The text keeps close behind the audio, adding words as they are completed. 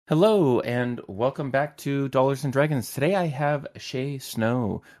Hello and welcome back to Dollars and Dragons. Today I have Shay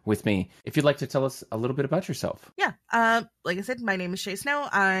Snow with me. If you'd like to tell us a little bit about yourself. Yeah, like I said, my name is Shay Snow.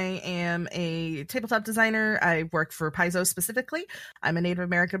 I am a tabletop designer. I work for Paizo specifically. I'm a Native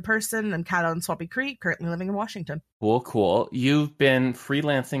American person. I'm cat on Swampy Creek, currently living in Washington. Cool. You've been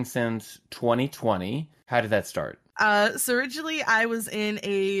freelancing since 2020. How did that start? So originally I was in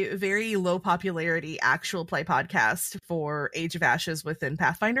a very low popularity actual play podcast for Age of Ashes within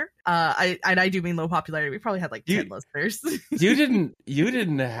Pathfinder. I do mean low popularity. We probably had like 10 listeners. You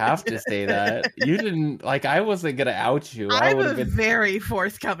didn't have to say that. You didn't, like, I wasn't gonna out you. I'm a very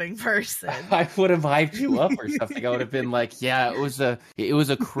forthcoming person. I would have hyped you up or something. I would have been like, yeah, it was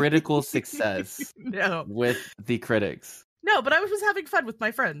a critical success. No. With the critics. No, but I was having fun with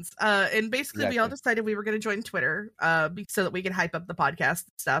my friends. And basically Exactly. we all decided we were going to join Twitter so that we could hype up the podcast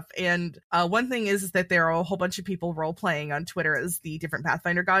and stuff. And one thing is that there are a whole bunch of people role-playing on Twitter as the different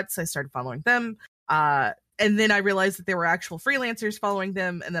Pathfinder gods. So I started following them. And then I realized that there were actual freelancers following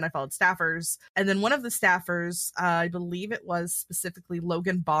them. And then I followed staffers. And then one of the staffers, I believe it was specifically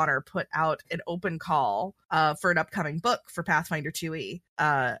Logan Bonner, put out an open call for an upcoming book for Pathfinder 2e.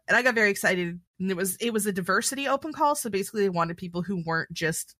 And I got very excited. And it was a diversity open call. So basically they wanted people who weren't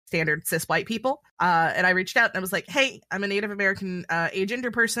just standard cis white people. And I reached out and I was like, hey, I'm a Native American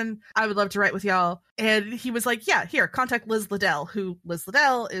agender person. I would love to write with y'all. And he was like, yeah, here, contact Liz Liddell, who Liz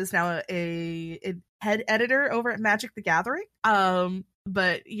Liddell is now a head editor over at Magic the Gathering.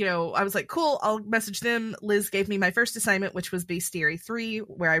 But, you know, I was like, cool, I'll message them. Liz gave me my first assignment, which was Bestiary 3,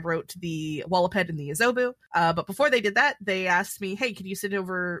 where I wrote the Walloped and the Azobu. But before they did that, they asked me, hey, can you send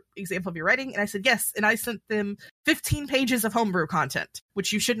over example of your writing? And I said, yes. And I sent them 15 pages of homebrew content,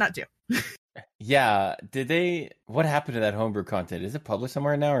 which you should not do. Yeah. What happened to that homebrew content? Is it published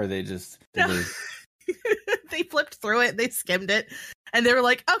somewhere now, or they just... They flipped through it, they skimmed it, and they were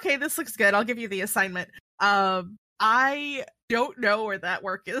like, okay, this looks good, I'll give you the assignment. I don't know where that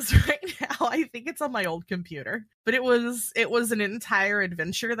work is right now. I think it's on my old computer, but it was an entire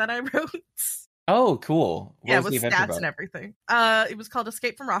adventure that I wrote. Oh, cool. With stats and everything. It was called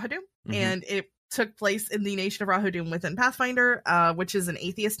Escape from Rahadum, and it took place in the nation of Rahadum within Pathfinder, which is an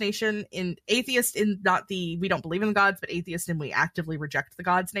atheist nation. Atheist in not the we don't believe in the gods, but atheist in we actively reject the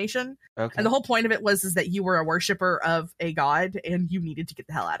gods nation. Okay. And the whole point of it was that you were a worshiper of a god and you needed to get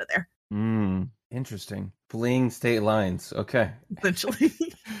the hell out of there. Interesting. Fleeing state lines. Okay. Essentially.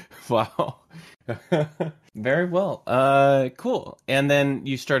 Wow. Very well. Cool. And then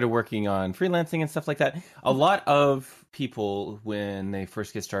you started working on freelancing and stuff like that. A lot of people, when they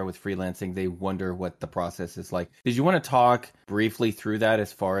first get started with freelancing, they wonder what the process is like. Did you want to talk briefly through that,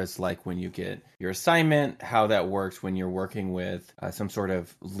 as far as like when you get your assignment, how that works when you're working with some sort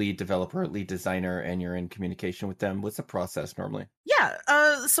of lead developer, lead designer, and you're in communication with them? What's the process normally? Yeah.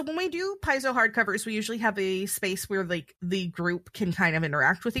 So when we do Paizo hardcovers, we usually have a space where like the group can kind of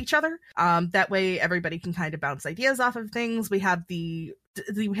interact with each other. That way everybody can kind of bounce ideas off of things. We have the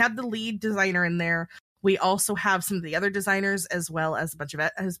lead designer in there. We also have some of the other designers, as well as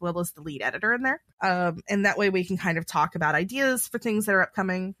the lead editor in there. And that way we can kind of talk about ideas for things that are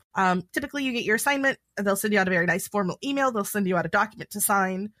upcoming. Typically you get your assignment, and they'll send you out a very nice formal email. They'll send you out a document to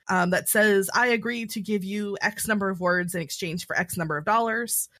sign that says, I agree to give you X number of words in exchange for X number of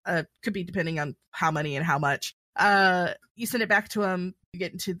dollars. Could be depending on how many and how much. You send it back to them. You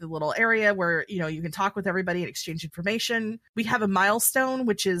get into the little area where, you know, you can talk with everybody and exchange information. We have a milestone,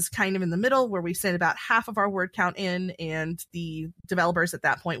 which is kind of in the middle, where we send about half of our word count in, and the developers at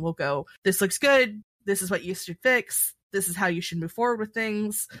that point will go, this looks good. This is what you should fix. This is how you should move forward with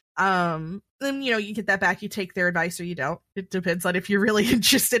things. Then, you know, you get that back, you take their advice or you don't. It depends on if you're really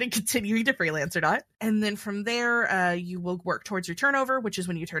interested in continuing to freelance or not. And then from there, you will work towards your turnover, which is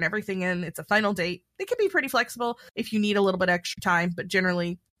when you turn everything in. It's a final date. It can be pretty flexible if you need a little bit extra time, but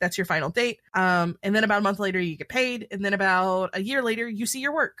generally that's your final date. And then about a month later, you get paid. And then about a year later, you see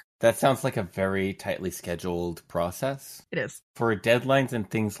your work. That sounds like a very tightly scheduled process. It is. For deadlines and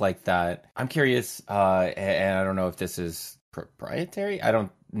things like that, I'm curious, and I don't know if this is proprietary. I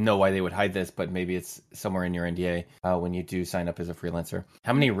don't know why they would hide this, but maybe it's somewhere in your NDA when you do sign up as a freelancer.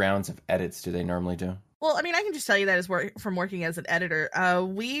 How many rounds of edits do they normally do? Well, I mean, I can just tell you that from working as an editor,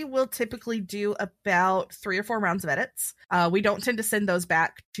 we will typically do about 3 or 4 rounds of edits. We don't tend to send those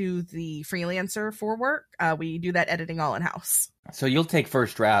back to the freelancer for work. We do that editing all in-house. So you'll take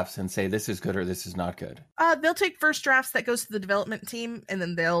first drafts and say this is good or this is not good. They'll take first drafts that goes to the development team, and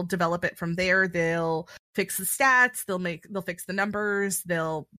then they'll develop it from there. They'll fix the stats, they'll fix the numbers,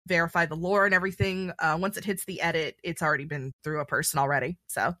 they'll verify the lore and everything. Once it hits the edit, it's already been through a person already.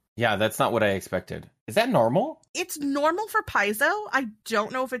 So yeah, that's not what I expected. Is that normal? It's normal for Paizo. I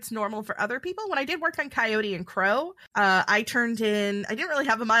don't know if it's normal for other people. When I did work on Coyote and Crow, I didn't really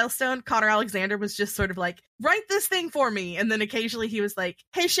have a milestone. Connor Alexander was just sort of like, write this thing for me. And then occasionally he was like,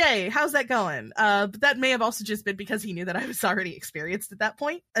 hey, Shay, how's that going? But that may have also just been because he knew that I was already experienced at that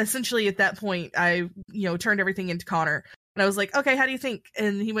point. Essentially, at that point, I, turned everything into Connor. And I was like, okay, how do you think?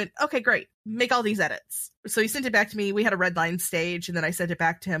 And he went, okay, great. Make all these edits. So he sent it back to me. We had a red line stage, and then I sent it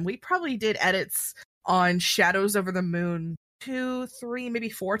back to him. We probably did edits on Shadows Over the Moon 2, 3, maybe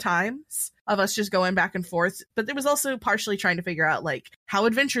 4 times of us just going back and forth. But there was also partially trying to figure out like how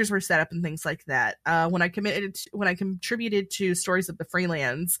adventures were set up and things like that. When I contributed to Stories of the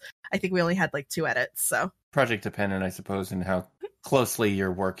Freelands, I think we only had like 2 edits. So project dependent, I suppose, and how closely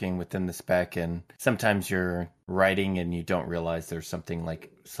you're working within the spec, and sometimes you're writing and you don't realize there's something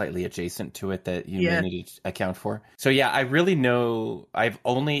like slightly adjacent to it that you may need to account for. So yeah, I've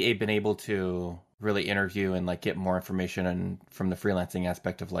only been able to really interview and like get more information from the freelancing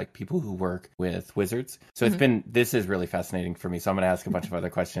aspect of like people who work with wizards. So this is really fascinating for me. So I'm going to ask a bunch of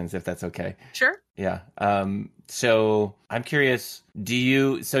other questions if that's okay. Sure. Yeah. So I'm curious,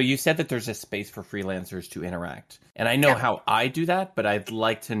 you said that there's a space for freelancers to interact, and I know how I do that, but I'd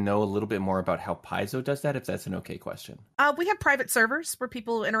like to know a little bit more about how Paizo does that, if that's an okay question. We have private servers where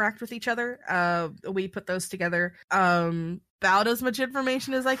people interact with each other. We put those together. About as much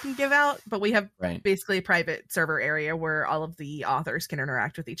information as I can give out, but we have basically a private server area where all of the authors can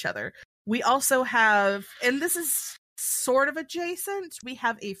interact with each other. We also have, and this is sort of adjacent, we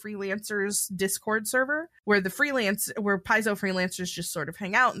have a freelancers Discord server where Paizo freelancers just sort of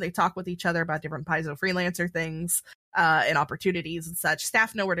hang out and they talk with each other about different Paizo freelancer things and opportunities and such.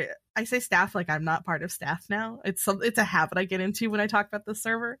 Staff know where to. I say staff like I'm not part of staff now. It's a habit I get into when I talk about the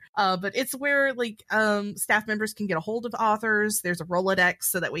server. But it's where like staff members can get a hold of authors. There's a Rolodex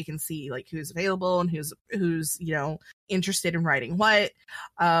so that we can see like who's available and who's interested in writing what,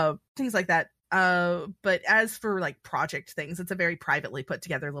 things like that. But as for like project things, it's a very privately put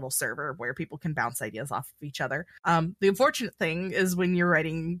together little server where people can bounce ideas off of each other. The unfortunate thing is when you're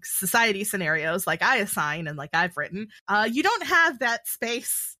writing society scenarios like I assign and like I've written, you don't have that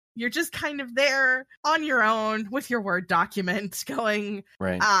space. You're just kind of there on your own with your Word document going,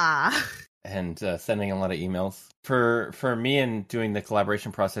 and sending a lot of emails. For me in doing the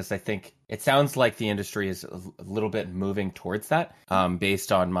collaboration process, I think it sounds like the industry is a little bit moving towards that,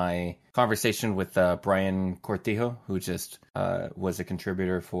 based on my conversation with Brian Cortijo, who just was a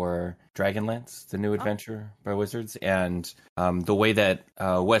contributor for Dragonlance, the new adventure by Wizards. And the way that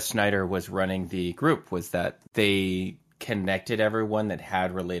Wes Schneider was running the group was that they connected everyone that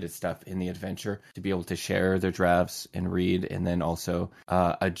had related stuff in the adventure to be able to share their drafts and read, and then also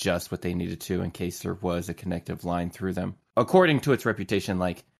adjust what they needed to in case there was a connective line through them. According to its reputation,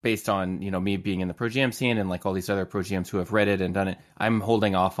 like based on, me being in the Pro GM scene and like all these other Pro GMs who have read it and done it, I'm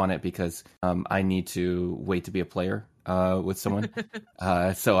holding off on it because I need to wait to be a player with someone.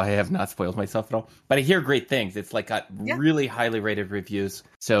 So I have not spoiled myself at all. But I hear great things. It's like got really highly rated reviews.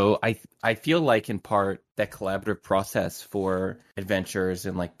 So I feel like in part that collaborative process for adventures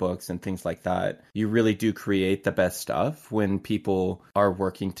and like books and things like that, you really do create the best stuff when people are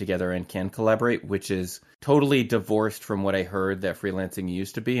working together and can collaborate, which is totally divorced from what I heard that freelancing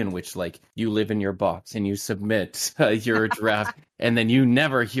used to be, in which like you live in your box and you submit your draft and then you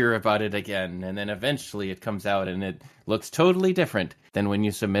never hear about it again. And then eventually it comes out and it looks totally different than when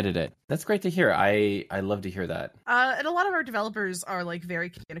you submitted it. That's great to hear. I love to hear that. And a lot of our developers are like very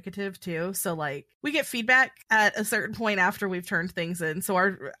communicative too. So like we get feedback at a certain point after we've turned things in. So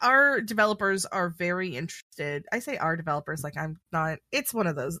our developers are very interested. I say our developers like I'm not. It's one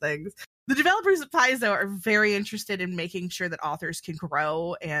of those things. The developers at Paizo are very interested in making sure that authors can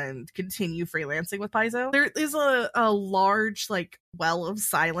grow and continue freelancing with Paizo. There is a large like well of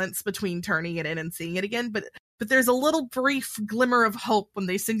silence between turning it in and seeing it again, but there's a little brief glimmer of hope when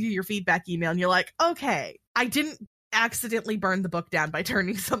they send you your feedback email and you're like, okay, I didn't accidentally burn the book down by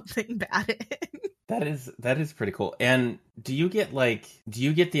turning something bad in. That is pretty cool. And do you get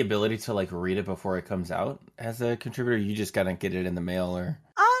the ability to like read it before it comes out as a contributor? You just gotta get it in the mail or?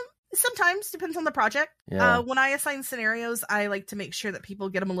 Sometimes, depends on the project. Yeah. When I assign scenarios, I like to make sure that people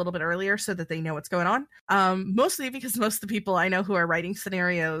get them a little bit earlier so that they know what's going on. Mostly because most of the people I know who are writing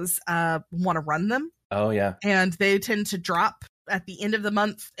scenarios want to run them. Oh, yeah. And they tend to drop at the end of the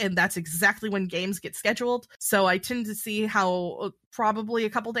month, and that's exactly when games get scheduled. So I tend to see how probably a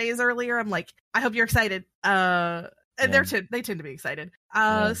couple days earlier, I'm like, I hope you're excited. And they tend to be excited.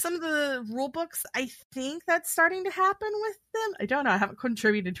 Some of the rule books, I think that's starting to happen with them. I don't know. I haven't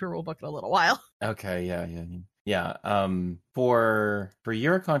contributed to a rule book in a little while. Okay, yeah. For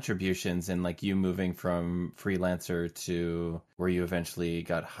your contributions and like you moving from freelancer to where you eventually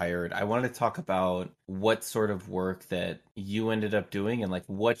got hired, I wanted to talk about what sort of work that you ended up doing and like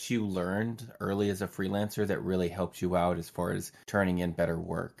what you learned early as a freelancer that really helped you out as far as turning in better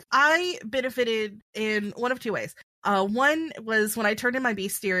work. I benefited in one of two ways. One was when I turned in my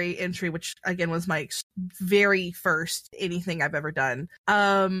bestiary entry, which again was my very first anything I've ever done.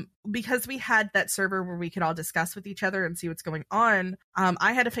 Because we had that server where we could all discuss with each other and see what's going on.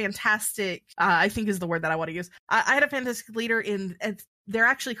 I had a fantastic, I think is the word that I want to use. I had a fantastic leader they're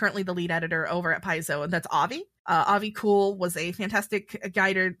actually currently the lead editor over at Paizo, and that's Avi. Avi Cool was a fantastic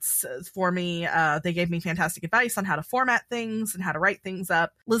guidance for me. They gave me fantastic advice on how to format things and how to write things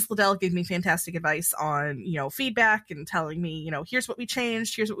up. Liz Liddell gave me fantastic advice on, feedback and telling me, here's what we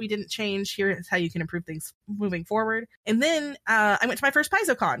changed, here's what we didn't change, here's how you can improve things moving forward. And then I went to my first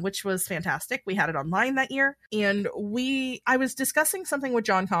PaizoCon, which was fantastic. We had it online that year, and I was discussing something with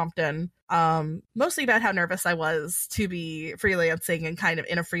John Compton, mostly about how nervous I was to be freelancing and kind of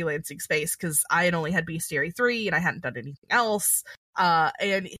in a freelancing space because I had only had Bestiary 3 and I hadn't done anything else.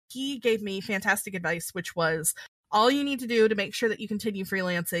 And he gave me fantastic advice, which was all you need to do to make sure that you continue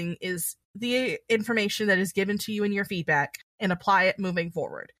freelancing is the information that is given to you in your feedback and apply it moving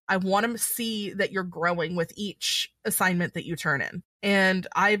forward. I want to see that you're growing with each assignment that you turn in. And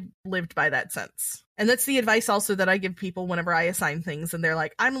I've lived by that since. And that's the advice also that I give people whenever I assign things and they're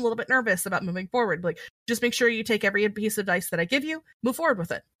like, I'm a little bit nervous about moving forward. Like, just make sure you take every piece of advice that I give you, move forward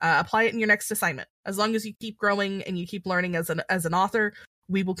with it, apply it in your next assignment. As long as you keep growing and you keep learning as an author,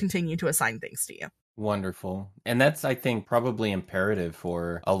 we will continue to assign things to you. Wonderful. And that's, I think, probably imperative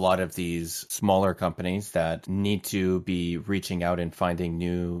for a lot of these smaller companies that need to be reaching out and finding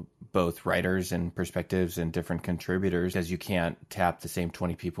new both writers and perspectives and different contributors, as you can't tap the same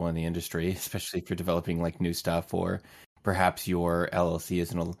 20 people in the industry, especially if you're developing like new stuff, or perhaps your LLC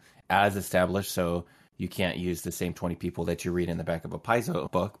isn't as established, so you can't use the same 20 people that you read in the back of a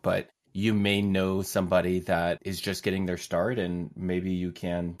Paizo book, but you may know somebody that is just getting their start and maybe you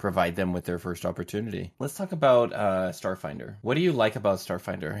can provide them with their first opportunity. Let's talk about Starfinder. What do you like about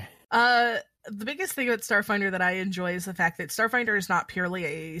Starfinder? The biggest thing about Starfinder that I enjoy is the fact that Starfinder is not purely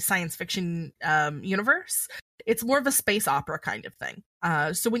a science fiction universe. It's more of a space opera kind of thing.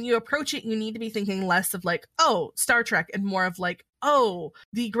 So when you approach it, you need to be thinking less of like, oh, Star Trek, and more of like, oh,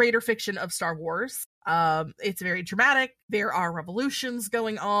 the greater fiction of Star Wars. It's very dramatic. There are revolutions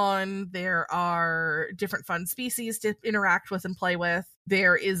going on. There are different fun species to interact with and play with.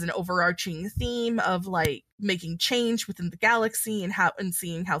 There is an overarching theme of like making change within the galaxy and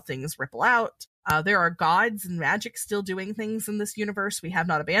seeing how things ripple out. There are gods and magic still doing things in this universe. We have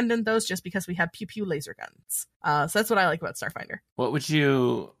not abandoned those just because we have pew-pew laser guns. So that's what I like about Starfinder. What would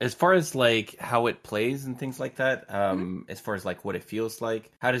you, as far as like how it plays and things like that, as far as like what it feels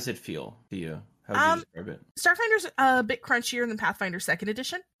like, how does it feel to you? How would you describe it? Starfinder's a bit crunchier than Pathfinder 2nd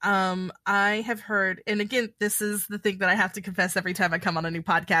Edition. I have heard, and again, this is the thing that I have to confess every time I come on a new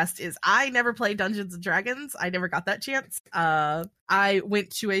podcast, is I never played Dungeons and Dragons. I never got that chance. I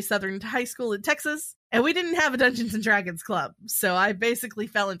went to a Southern high school in Texas, and we didn't have a Dungeons and Dragons club. So I basically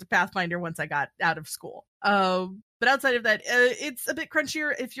fell into Pathfinder once I got out of school. But outside of that, it's a bit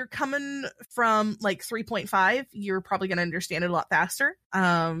crunchier. If you're coming from like 3.5, you're probably going to understand it a lot faster.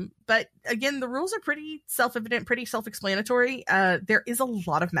 But again, the rules are pretty self-evident, pretty self-explanatory. There is a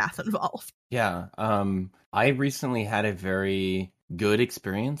lot of math involved. Yeah. I recently had a very good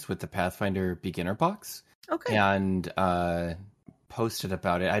experience with the Pathfinder beginner box. Okay. And posted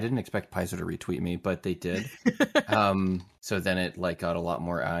about it. I didn't expect Paizo to retweet me, but they did. So then it like got a lot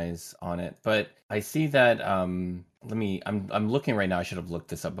more eyes on it. But I see that I'm looking right now. I should have looked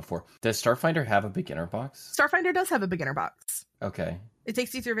this up before. Does Starfinder have a beginner box? Starfinder does have a beginner box. Okay. It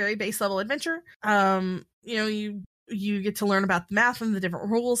takes you through a very base level adventure. You get to learn about the math and the different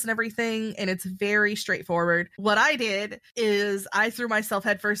rules and everything, and it's very straightforward. What I did is I threw myself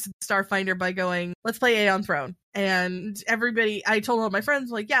headfirst into Starfinder by going, let's play Aeon Throne. And I told all my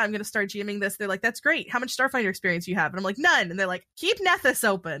friends, like, yeah, I'm going to start GMing this. They're like, that's great. How much Starfinder experience you have? And I'm like, none. And they're like, keep Nethys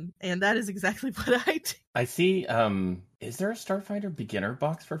open. And that is exactly what I did. I see. Is there a Starfinder beginner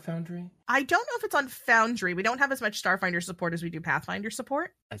box for Foundry? I don't know if it's on Foundry. We don't have as much Starfinder support as we do Pathfinder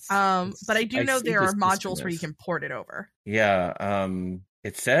support. But I do know there are modules where you can port it over. Yeah.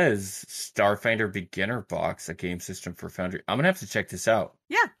 It says Starfinder Beginner Box, a game system for Foundry. I'm gonna have to check this out.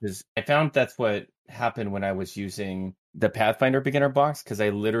 Yeah. Because I found that's what happened when I was using the Pathfinder Beginner Box. Because I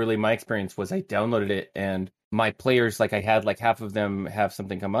literally, my experience was I downloaded it and my players, like I had like half of them have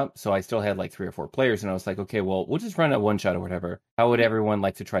something come up. So I still had like 3 or 4 players. And I was like, okay, well, we'll just run a one shot or whatever. How would everyone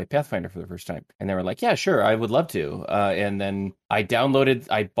like to try Pathfinder for the first time? And they were like, yeah, sure, I would love to. And then I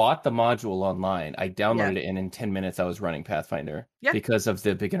bought the module online. I downloaded it, and in 10 minutes I was running Pathfinder. Yeah. Because of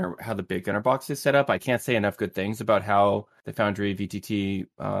how the beginner box is set up. I can't say enough good things about how the Foundry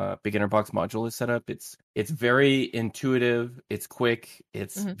VTT beginner box module is set up. It's very intuitive. It's quick.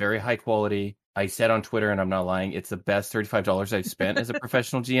 It's very high quality. I said on Twitter, and I'm not lying, it's the best $35 I've spent as a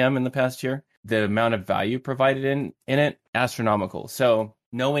professional GM in the past year. The amount of value provided in it, astronomical. So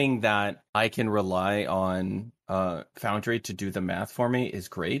knowing that I can rely on Foundry to do the math for me is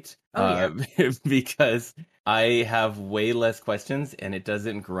great. Because I have way less questions and it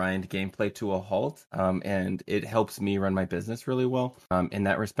doesn't grind gameplay to a halt. And it helps me run my business really well in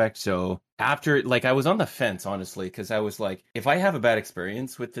that respect. So after, like, I was on the fence, honestly, because I was like, if I have a bad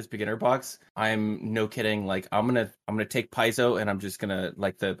experience with this beginner box, I'm no kidding. Like, I'm gonna take Paizo and I'm just gonna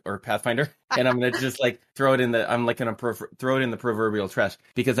or Pathfinder, and I'm gonna just like throw it in the proverbial trash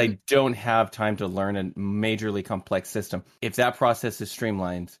because I don't have time to learn a majorly complex system. If that process is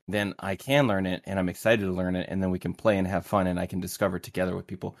streamlined, then I can learn it, and I'm excited to learn it, and then we can play and have fun, and I can discover together with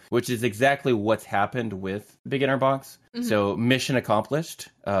people, which is exactly what's happened with beginner box. So mission accomplished.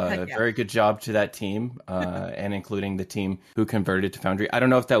 Very good job to that team, and including the team who converted to Foundry. I don't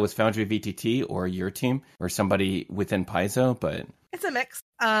know if that was Foundry VTT or your team or somebody within Paizo, but it's a mix.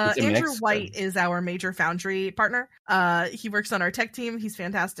 Andrew White is our major Foundry partner. He works on our tech team. He's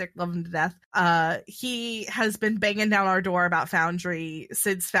fantastic. Love him to death. He has been banging down our door about Foundry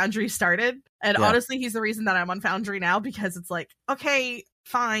since Foundry started. And honestly, he's the reason that I'm on Foundry now, because it's like, okay,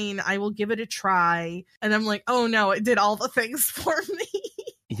 fine, I will give it a try. And I'm like, oh no, it did all the things for me.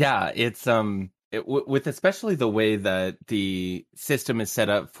 Yeah, it's with especially the way that the system is set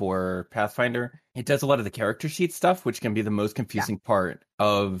up for Pathfinder, it does a lot of the character sheet stuff, which can be the most confusing part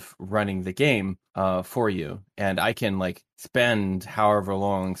of running the game for you. And I can like spend however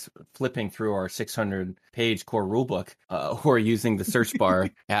long flipping through our 600-page core rulebook or using the search bar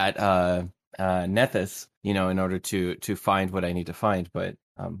at Nethys, in order to find what I need to find. But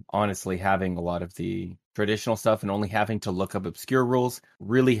honestly, having a lot of the traditional stuff and only having to look up obscure rules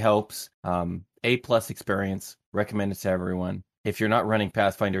really helps. A+ experience, recommend it to everyone. If you're not running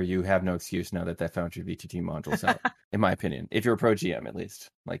Pathfinder, you have no excuse now that Foundry VTT module's out, in my opinion. If you're a pro GM, at least.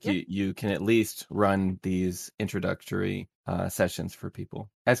 Like, you can at least run these introductory sessions for people.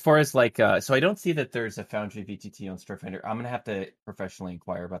 As far as, like, so I don't see that there's a Foundry VTT on Starfinder. I'm going to have to professionally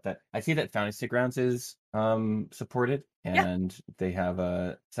inquire about that. I see that Fantasy Grounds is supported, and they have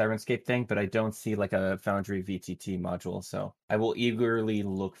a Sirenscape thing, but I don't see, like, a Foundry VTT module, so I will eagerly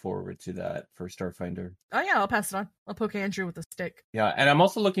look forward to that for Starfinder. Oh, yeah, I'll pass it on. I'll poke Andrew with a stick. Yeah, and I'm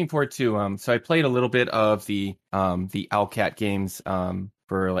also looking forward to, so I played a little bit of the Owlcat games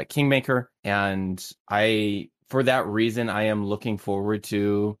for, like, Kingmaker, and for that reason, I am looking forward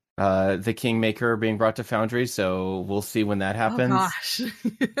to the Kingmaker being brought to Foundry, so we'll see when that happens. Oh,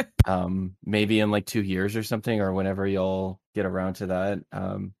 gosh. Maybe in like 2 years or something, or whenever y'all get around to that.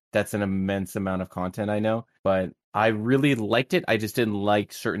 That's an immense amount of content, I know, but I really liked it. I just didn't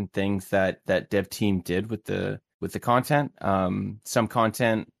like certain things that dev team did with the content. Some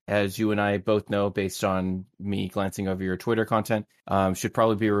content, as you and I both know, based on me glancing over your Twitter content, should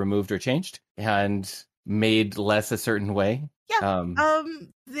probably be removed or changed and made less a certain way. Yeah.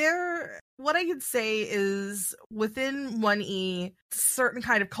 What I could say is within 1E, certain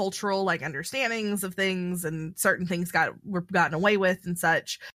kind of cultural like understandings of things and certain things were gotten away with and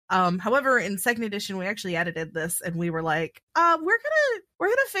such. However, in second edition, we actually edited this and we were like, we're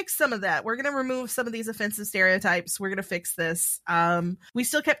gonna fix some of that. We're gonna remove some of these offensive stereotypes. We're gonna fix this. We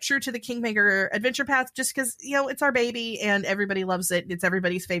still kept true to the Kingmaker adventure path just because, it's our baby and everybody loves it. It's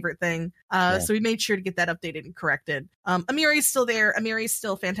everybody's favorite thing. So we made sure to get that updated and corrected. Amiri's still there. Amiri's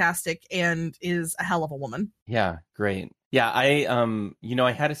still fantastic and is a hell of a woman. Yeah, great. Yeah,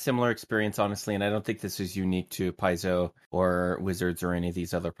 I had a similar experience, honestly, and I don't think this is unique to Paizo or Wizards or any of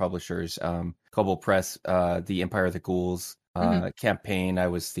these other publishers. Kobold Press, the Empire of the Ghouls campaign, I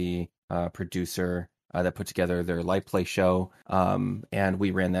was the producer that put together their live play show, and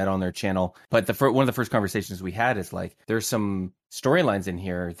we ran that on their channel. But one of the first conversations we had is like, there's some storylines in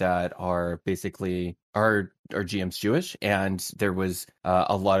here that are basically our GM's Jewish, and there was a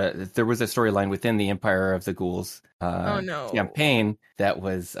storyline within the Empire of the Ghouls campaign that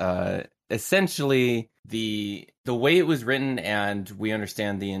was essentially the way it was written, and we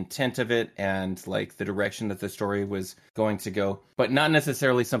understand the intent of it and like the direction that the story was going to go, but not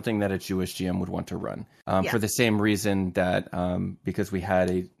necessarily something that a Jewish GM would want to run. For the same reason that because we had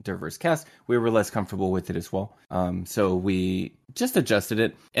a diverse cast, we were less comfortable with it as well. So we just adjusted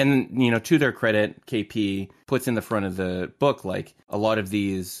it. And, you know, to their credit, KP puts in the front of the book, like, a lot of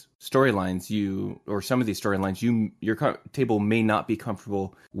these storylines some of these storylines, your table may not be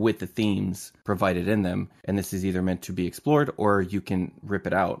comfortable with the themes provided in them, and this is either meant to be explored, or you can rip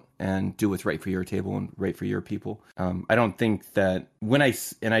it out and do what's right for your table and right for your people. I don't think that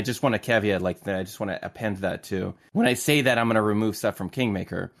and I just want to caveat like that, I just want to append that too. When I say that I'm going to remove stuff from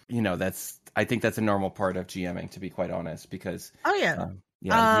Kingmaker, you know, I think that's a normal part of GMing, to be quite honest, because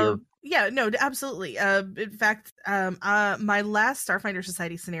no, absolutely. In fact, my last Starfinder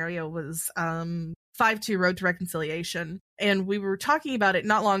Society scenario was 5-2 Road to Reconciliation, and we were talking about it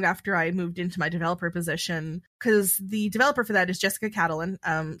not long after I moved into my developer position, because the developer for that is Jessica Catalan.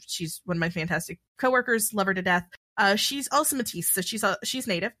 She's one of my fantastic coworkers, love her to death. She's also Métis, so she's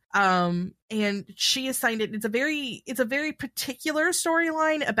native. And she assigned it. It's a very particular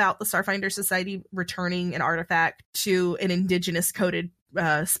storyline about the Starfinder Society returning an artifact to an indigenous coded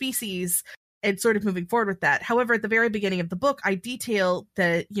species and sort of moving forward with that. However, at the very beginning of the book, I detail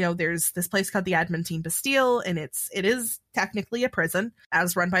that, you know, there's this place called the Adamantine Bastille, and it is technically a prison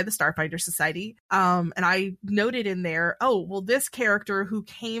as run by the Starfinder Society. And I noted in there, this character who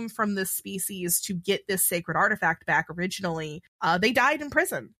came from this species to get this sacred artifact back originally, they died in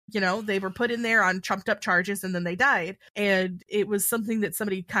prison. You know, they were put in there on trumped up charges, and then they died. And it was something that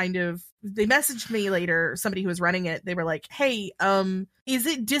somebody they messaged me later, somebody who was running it. They were like, hey, is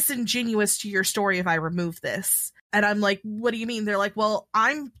it disingenuous to your story if I remove this? And I'm like, what do you mean? They're like, well,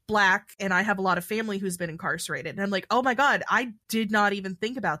 I'm Black and I have a lot of family who's been incarcerated. And I'm like, oh my God, I did not even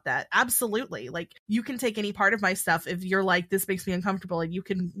think about that. Absolutely. Like, you can take any part of my stuff if you're like, this makes me uncomfortable, and you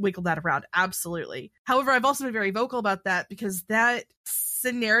can wiggle that around. Absolutely. However, I've also been very vocal about that, because that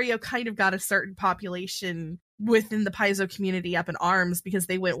scenario kind of got a certain population within the Paizo community up in arms, because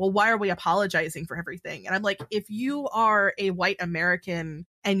they went, well, why are we apologizing for everything? And I'm like, if you are a white American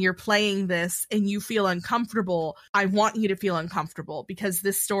and you're playing this and you feel uncomfortable, I want you to feel uncomfortable, because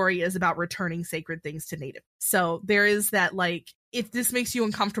this story is about returning sacred things to Native. So there is that, like, if this makes you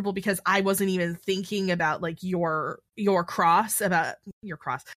uncomfortable because I wasn't even thinking about like your cross,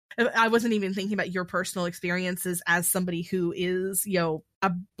 I wasn't even thinking about your personal experiences as somebody who is, you know,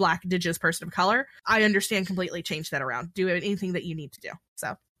 a Black Indigenous person of color, I understand completely. Change that around. Do anything that you need to do.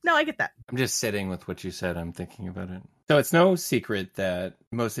 So, no, I get that. I'm just sitting with what you said. I'm thinking about it. So it's no secret that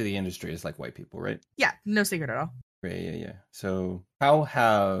most of the industry is like white people, right? Yeah, no secret at all. Yeah. So how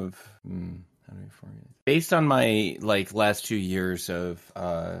have... based on my like last 2 years of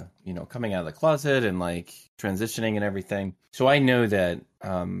coming out of the closet and like transitioning and everything, so I know that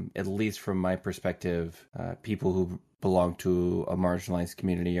at least from my perspective, people who belong to a marginalized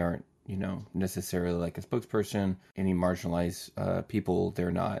community aren't, you know, necessarily like a spokesperson. Any marginalized people,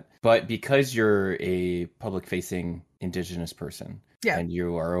 they're not. But because you're a public facing Indigenous person, and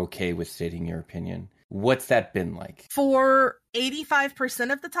you are okay with stating your opinion, what's that been like? For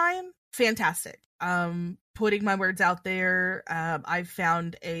 85% of the time, fantastic. Putting my words out there, I've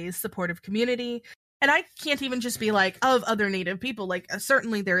found a supportive community. And I can't even just be like, of other Native people. Like,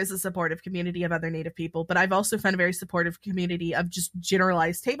 certainly there is a supportive community of other Native people, but I've also found a very supportive community of just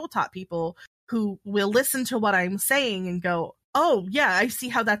generalized tabletop people who will listen to what I'm saying and go, oh, yeah, I see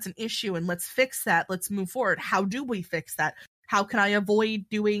how that's an issue, and let's fix that. Let's move forward. How do we fix that? How can I avoid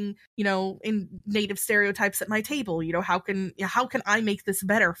doing, you know, in Native stereotypes at my table? You know, how can I make this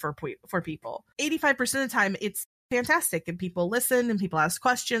better for people? 85% of the time, it's fantastic, and people listen, and people ask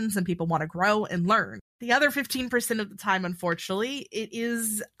questions, and people want to grow and learn. The other 15% of the time, unfortunately, it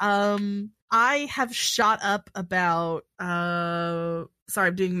is I have shot up about sorry,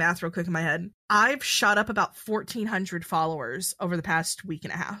 I'm doing math real quick in my head. I've shot up about 1,400 followers over the past week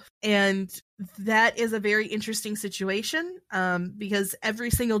and a half. And that is a very interesting situation, because every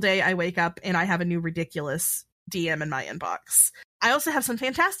single day I wake up and I have a new ridiculous DM in my inbox. I also have some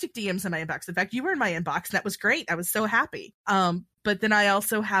fantastic DMs in my inbox. In fact, you were in my inbox, and that was great. I was so happy. But then I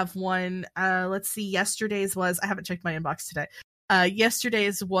also have one, let's see, yesterday's was, I haven't checked my inbox today.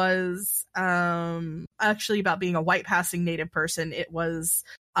 Yesterday's was actually about being a white passing Native person. It was,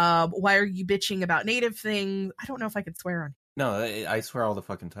 why are you bitching about Native things? I don't know if I could swear on. No, I swear all the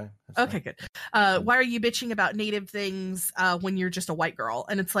fucking time. Okay, good. Why are you bitching about Native things when you're just a white girl?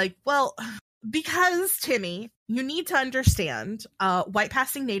 And it's like, well, because, Timmy, you need to understand, white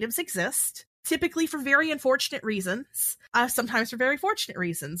passing Natives exist. typically for very unfortunate reasons, sometimes for very fortunate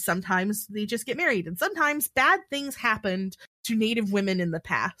reasons. Sometimes they just get married, and sometimes bad things happened to Native women in the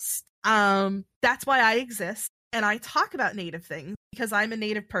past. That's why I exist, and I talk about Native things, because I'm a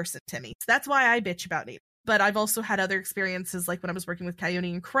Native person, Timmy. So that's why I bitch about Native. But I've also had other experiences, like when I was working with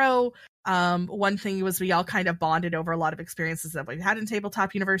Coyote and Crow. One thing was we all kind of bonded over a lot of experiences that we've had in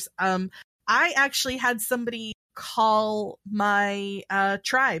Tabletop Universe. I actually had somebody call my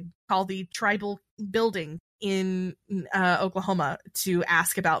call the tribal building in Oklahoma to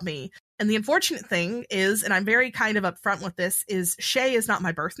ask about me. And the unfortunate thing is, and I'm very kind of upfront with this, is Shay is not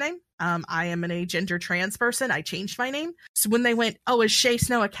my birth name. I am a gender trans person. I changed my name. So when they went, oh, is Shay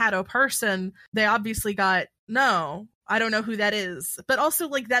Snow a Caddo person? They obviously got, no, I don't know who that is. But also,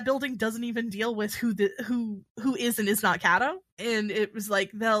 like, that building doesn't even deal with who is and is not Caddo. And it was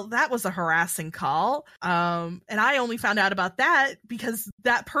like, well, that was a harassing call. And I only found out about that because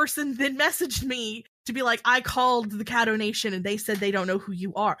that person then messaged me to be like, I called the Caddo Nation and they said they don't know who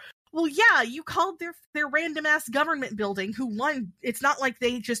you are. Well, yeah, you called their random ass government building, who, one, it's not like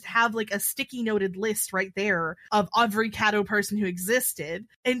they just have like a sticky noted list right there of every Caddo person who existed.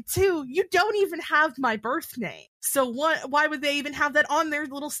 And two, you don't even have my birth name. So why would they even have that on their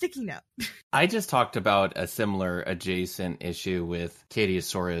little sticky note? I just talked about a similar adjacent issue with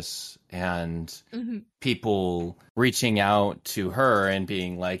Katiosaurus and people reaching out to her and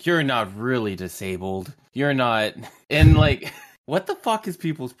being like, you're not really disabled. You're not. And like, what the fuck is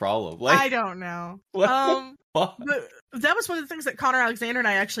people's problem? Like, I don't know. What the fuck? But that was one of the things that Connor Alexander and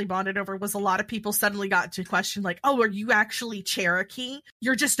I actually bonded over, was a lot of people suddenly got to question, like, oh, are you actually Cherokee?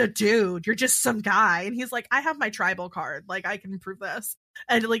 You're just a dude. You're just some guy. And he's like, I have my tribal card. Like, I can prove this.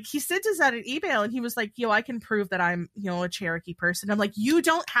 And like, he sent us out an email and he was like, yo, I can prove that I'm, a Cherokee person. I'm like, you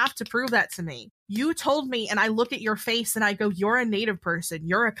don't have to prove that to me. You told me, and I look at your face and I go, you're a Native person.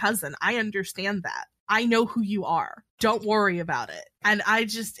 You're a cousin. I understand that. I know who you are. Don't worry about it. And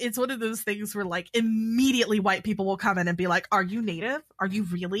it's one of those things where, like, immediately white people will come in and be like, are you Native? Are you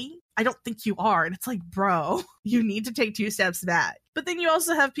really? I don't think you are. And it's like, bro, you need to take 2 steps back. But then you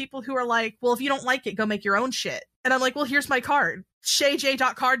also have people who are like, well, if you don't like it, go make your own shit. And I'm like, well, here's my card.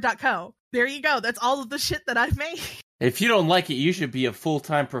 shayj.card.co. There you go. That's all of the shit that I've made. If you don't like it, you should be a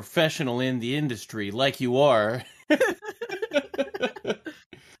full-time professional in the industry like you are.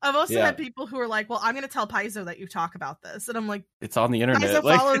 I've also had people who are like, well, I'm going to tell Paizo that you talk about this. And I'm like, it's on the internet.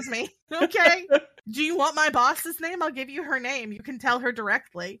 Paizo follows me. Okay. Do you want my boss's name? I'll give you her name. You can tell her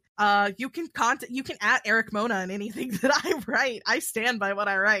directly. You can at Eric Mona in anything that I write. I stand by what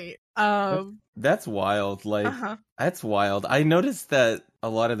I write. That's wild. Like, that's wild. I noticed that a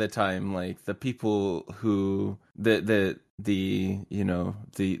lot of the time, like, the people who the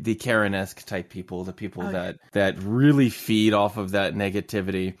Karen-esque type people, the people that really feed off of that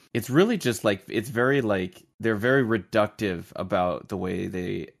negativity, it's really just like, it's very like, they're very reductive about the way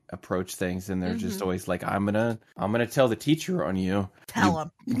they approach things, and they're just always like, I'm gonna tell the teacher on you. Tell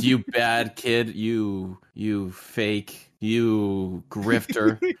him. You bad kid, you fake, you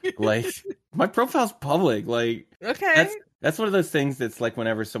grifter. Like, my profile's public. Like, okay. That's one of those things that's like,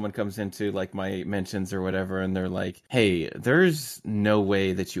 whenever someone comes into like my mentions or whatever, and they're like, hey, there's no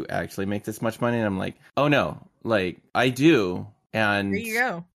way that you actually make this much money. And I'm like, oh no, like, I do. And there you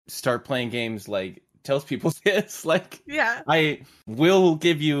go. Start playing games, like, tells people this. Like, yeah, I will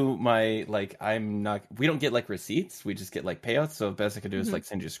give you my, like, we don't get like receipts. We just get like payouts. So the best I could do is like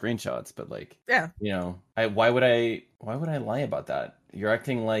send you screenshots. But like, yeah, why would I lie about that? You're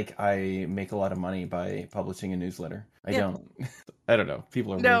acting like I make a lot of money by publishing a newsletter. I don't. I don't know.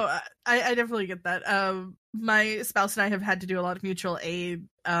 People are no. I definitely get that. My spouse and I have had to do a lot of mutual aid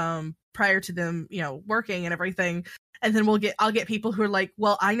prior to them, working and everything. And then I'll get people who are like,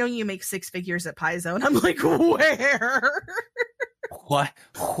 well, I know you make 6 figures at Paizo. And I'm like, where? What?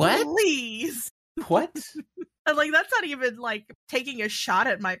 Please. What? And like, that's not even like taking a shot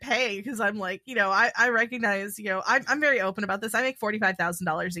at my pay, because I'm like, I recognize, I'm very open about this. I make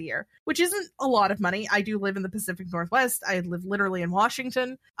 $45,000 a year, which isn't a lot of money. I do live in the Pacific Northwest. I live literally in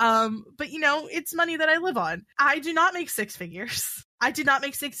Washington. But it's money that I live on. I do not make 6 figures. I did not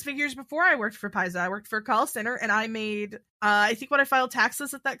make 6 figures before I worked for Paizo. I worked for a call center, and I made, I think when I filed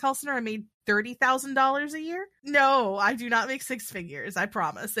taxes at that call center, I made $30,000 a year. No, I do not make 6 figures. I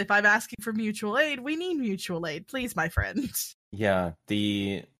promise. If I'm asking for mutual aid, we need mutual aid. Please, my friend. Yeah,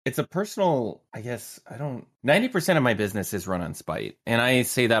 it's a personal, I guess, 90% of my business is run on spite. And I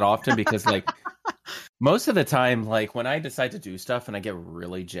say that often because, like, most of the time, like, when I decide to do stuff and I get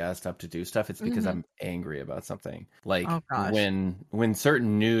really jazzed up to do stuff, it's because I'm angry about something. Like, when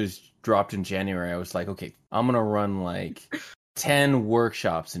certain news dropped in January, I was like, okay, I'm going to run like 10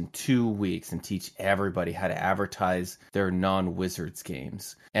 workshops in 2 weeks and teach everybody how to advertise their non-Wizards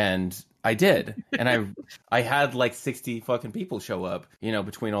games. And I did. And I had like 60 fucking people show up,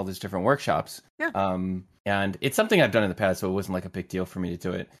 between all these different workshops. Yeah. And it's something I've done in the past, so it wasn't like a big deal for me to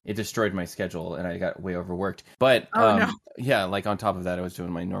do it. It destroyed my schedule and I got way overworked. But no. yeah, like on top of that, I was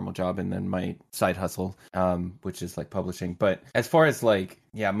doing my normal job and then my side hustle, which is like publishing. But as far as like,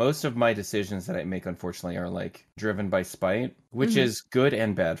 yeah, most of my decisions that I make, unfortunately, are like driven by spite, which is good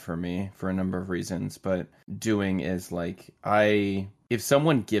and bad for me for a number of reasons. But doing is like, if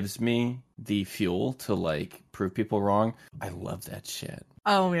someone gives me the fuel to like prove people wrong, I love that shit.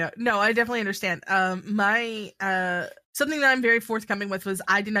 Oh yeah, no, I definitely understand. Something that I'm very forthcoming with was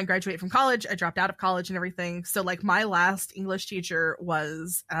I did not graduate from college. I dropped out of college and everything. So like my last English teacher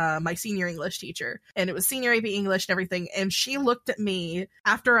was my senior English teacher, and it was senior AP English and everything. And she looked at me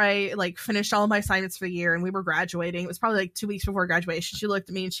after I like finished all of my assignments for the year and we were graduating. It was probably like 2 weeks before graduation. She looked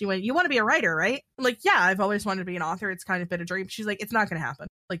at me and she went, "You want to be a writer, right?" I'm like, "Yeah, I've always wanted to be an author. It's kind of been a dream." She's like, "It's not going to happen.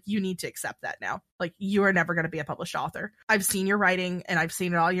 Like, you need to accept that now. Like, you are never going to be a published author. I've seen your writing and I've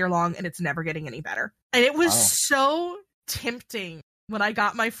seen it all year long and it's never getting any better." And it was so tempting when I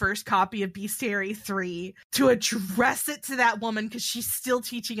got my first copy of Bestiary 3 to address it to that woman because she's still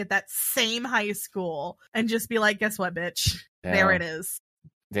teaching at that same high school and just be like, "Guess what, bitch? Damn. There it is."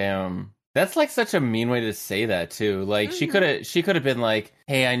 Damn. That's like such a mean way to say that too. Like she could have been like,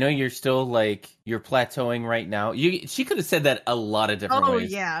 "Hey, I know you're still like you're plateauing right now." She could have said that a lot of different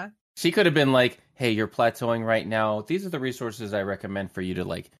ways. Oh yeah. She could have been like, "Hey, you're plateauing right now. These are the resources I recommend for you to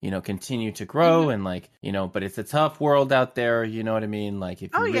like, continue to grow and like, but it's a tough world out there, you know what I mean? Like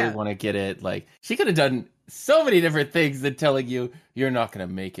if you really want to get it, like she could have done so many different things than telling you you're not going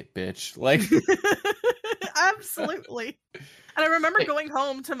to make it, bitch." Like Absolutely. And I remember going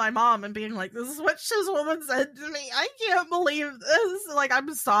home to my mom and being like, "This is what this woman said to me. I can't believe this." Like,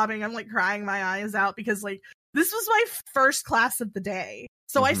 I'm sobbing. I'm like crying my eyes out because like this was my first class of the day.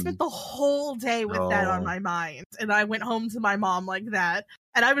 So I spent the whole day with that on my mind. And I went home to my mom like that.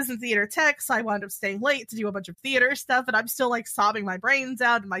 And I was in theater tech, so I wound up staying late to do a bunch of theater stuff. And I'm still like sobbing my brains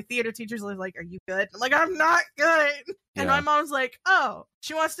out. And my theater teachers were like, "Are you good?" I'm like, "I'm not good." Yeah. And my mom's like, "Oh,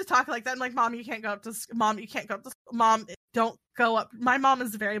 she wants to talk like that." I'm like, "Mom, you can't go up to Mom, you can't go up to Mom, don't go up." My mom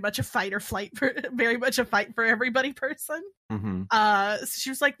is very much a fight for everybody person. So she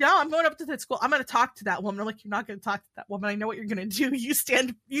was like, "No, I'm going up to that school. I'm going to talk to that woman." I'm like, "You're not going to talk to that woman. I know what you're going to do.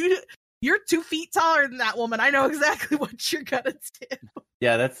 You're 2 feet taller than that woman. I know exactly what you're going to do."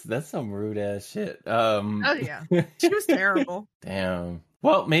 Yeah, that's some rude ass shit. Oh yeah, she was terrible. Damn.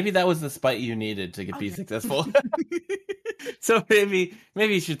 Well, maybe that was the spite you needed to be successful. So maybe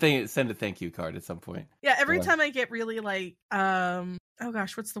you should send a thank you card at some point. Yeah, every time I get really like, oh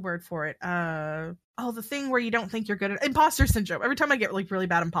gosh, what's the word for it? The thing where you don't think you're good at imposter syndrome. Every time I get like really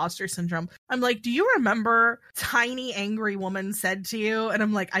bad imposter syndrome, I'm like, "Do you remember tiny angry woman said to you?" And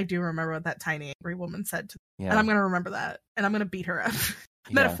I'm like, "I do remember what that tiny angry woman said to me." Yeah. And I'm going to remember that. And I'm going to beat her up.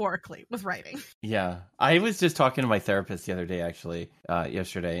 Metaphorically with writing. Yeah. I was just talking to my therapist the other day, actually,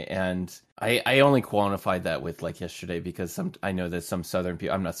 yesterday, and I only quantified that with like yesterday because I know that some Southern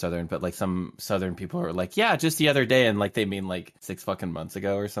people, I'm not Southern, but like some Southern people are like, "Yeah, just the other day," and like they mean like 6 fucking months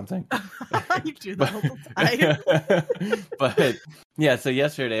ago or something. You do that all the time. But yeah, so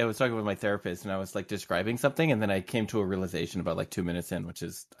yesterday I was talking with my therapist and I was like describing something, and then I came to a realization about like 2 minutes in, which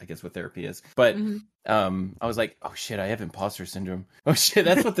is I guess what therapy is. But I was like, "Oh shit, I have imposter syndrome. Oh shit,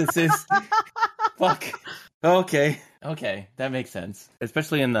 that's what this is." Fuck. Okay, that makes sense.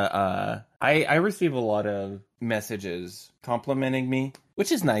 Especially in the I receive a lot of messages complimenting me,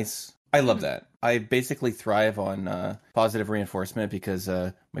 which is nice. I love that. I basically thrive on positive reinforcement because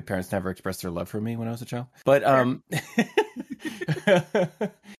my parents never expressed their love for me when I was a child. But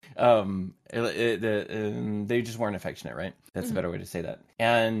they just weren't affectionate, right? That's a better way to say that.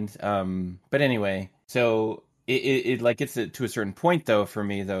 And but anyway, so it like gets to a certain point though for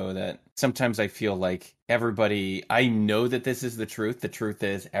me though that sometimes I feel like I know that this is the truth. The truth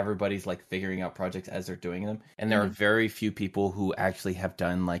is everybody's like figuring out projects as they're doing them. And there are very few people who actually have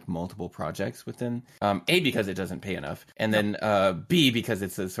done like multiple projects within, A, because it doesn't pay enough. And then B, because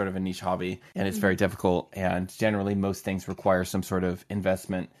it's a sort of a niche hobby and it's very difficult. And generally most things require some sort of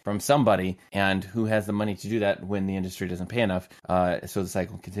investment from somebody. And who has the money to do that when the industry doesn't pay enough? So the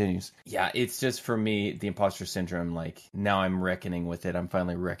cycle continues. Yeah, it's just for me, the imposter syndrome, like now I'm reckoning with it. I'm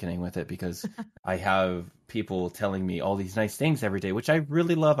finally reckoning with it because I have people telling me all these nice things every day, which I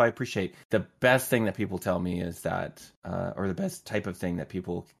really love. I appreciate. The best thing that people tell me is that, or the best type of thing that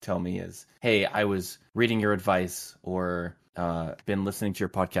people tell me is, "Hey, I was reading your advice," or been listening to your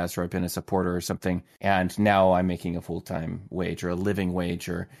podcast, or I've been a supporter or something, and now I'm making a full-time wage or a living wage.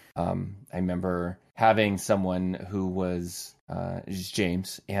 Or I remember having someone who was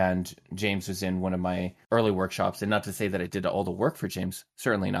James, and James was in one of my early workshops. And not to say that I did all the work for James,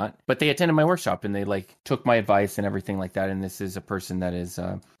 certainly not, but they attended my workshop and they like took my advice and everything like that. And this is a person that is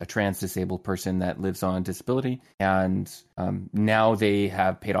a trans disabled person that lives on disability, and now they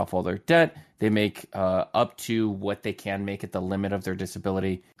have paid off all their debt. They make up to what they can make at the limit of their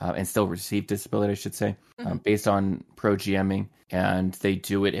disability, and still receive disability, I should say, based on pro GMing. And they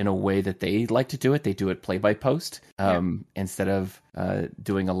do it in a way that they like to do it. They do it play by post instead of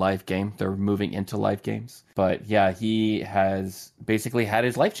doing a live game. They're moving into live games. But yeah, he has basically had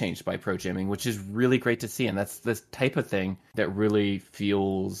his life changed by pro GMing, which is really great to see. And that's the type of thing that really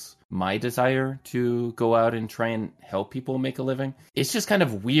fuels my desire to go out and try and help people make a living. It's just kind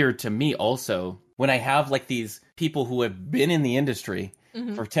of weird to me also when I have like these people who have been in the industry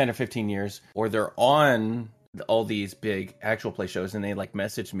for 10 or 15 years, or they're on all these big actual play shows, and they like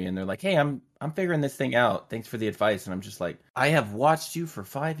message me and they're like, hey, I'm figuring this thing out. Thanks for the advice. And I'm just like, I have watched you for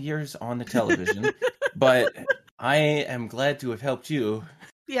 5 years on the television, but I am glad to have helped you.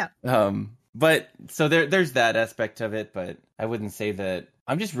 Yeah. But so there's that aspect of it, but I wouldn't say that.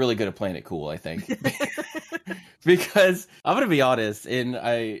 I'm just really good at playing it cool, I think. Because I'm going to be honest, and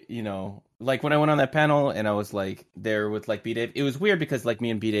like when I went on that panel and I was like there with like B-Dave, it was weird because like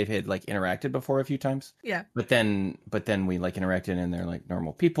me and B-Dave had like interacted before a few times. Yeah. But then we like interacted and they're like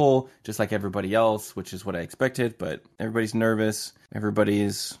normal people, just like everybody else, which is what I expected. But everybody's nervous.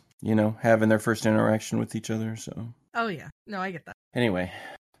 Everybody's, having their first interaction with each other. So. Oh, yeah. No, I get that. Anyway.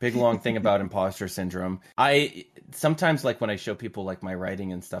 Big long thing about imposter syndrome. I sometimes like when I show people like my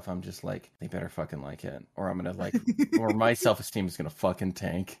writing and stuff, I'm just like, they better fucking like it, or I'm gonna like, or my self-esteem is gonna fucking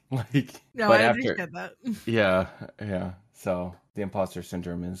tank. Like, no, but I understand that. Yeah. So the imposter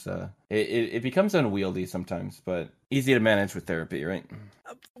syndrome is it becomes unwieldy sometimes, but easy to manage with therapy, right?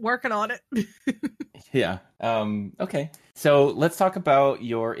 I'm working on it. Yeah. Okay. So let's talk about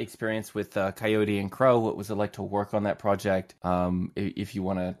your experience with Coyote and Crow. What was it like to work on that project? If you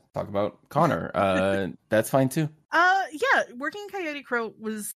want to talk about Connor, that's fine too. Yeah, working Coyote Crow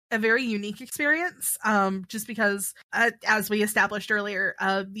was a very unique experience, just because, as we established earlier,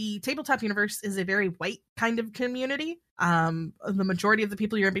 the tabletop universe is a very white kind of community. The majority of the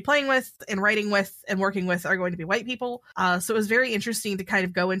people you're going to be playing with and writing with and working with are going to be white people. So it was very interesting to kind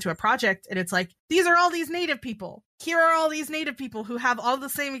of go into a project and it's like, these are all these native people. Here are all these native people who have all the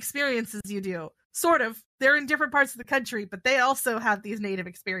same experiences you do. Sort of. They're in different parts of the country, but they also have these native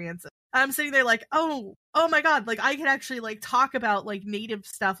experiences. I'm sitting there like, oh my god, like I could actually like talk about like native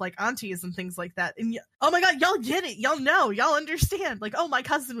stuff like aunties and things like that. And oh my god, y'all get it. Y'all know. Y'all understand. Like, oh, my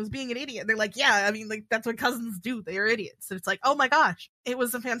cousin was being an idiot. And they're like, yeah, I mean, like that's what cousins do. They are idiots. And it's like, oh my gosh, it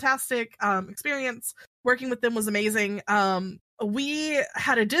was a fantastic experience. Working with them was amazing. We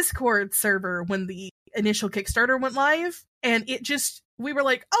had a Discord server when the initial Kickstarter went live, and we were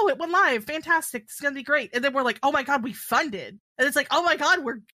like, oh, it went live. Fantastic. It's going to be great. And then we're like, oh my God, we funded. And it's like, oh my God,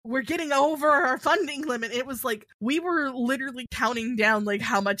 we're getting over our funding limit. It was like, we were literally counting down like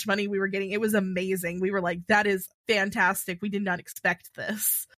how much money we were getting. It was amazing. We were like, that is fantastic. We did not expect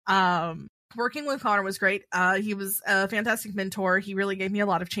this. Working with Connor was great. He was a fantastic mentor. He really gave me a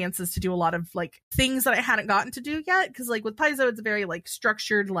lot of chances to do a lot of like things that I hadn't gotten to do yet. Cause like with Paizo, it's very like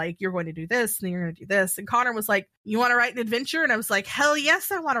structured, like you're going to do this and then you're going to do this. And Connor was like, you want to write an adventure? And I was like, hell yes,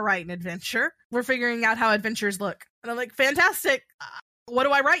 I want to write an adventure. We're figuring out how adventures look. And I'm like, fantastic. What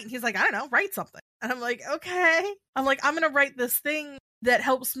do I write? And he's like, I don't know, write something. And I'm like, okay. I'm like, I'm going to write this thing that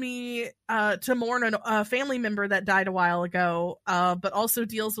helps me to mourn a family member that died a while ago, but also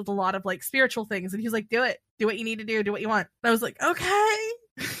deals with a lot of like spiritual things. And he's like, do it. Do what you need to do what you want. And I was like, okay,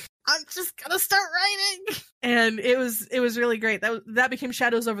 I'm just gonna start writing. And it was really great. That became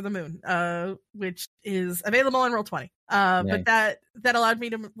Shadows Over the Moon, which is available on Roll20. Nice. But that allowed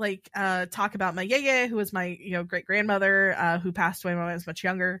me to like talk about my yeye, who was my great grandmother, who passed away when I was much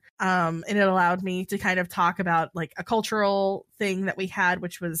younger. And it allowed me to kind of talk about like a cultural thing that we had,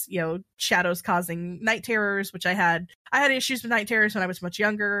 which was shadows causing night terrors, which I had issues with night terrors when I was much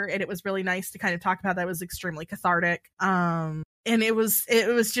younger, and it was really nice to kind of talk about that. It was extremely cathartic. And it was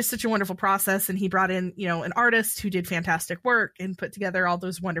just such a wonderful process. And he brought in, an artist who did fantastic work and put together all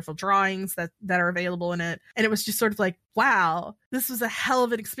those wonderful drawings that are available in it. And it was just sort of like, wow, this was a hell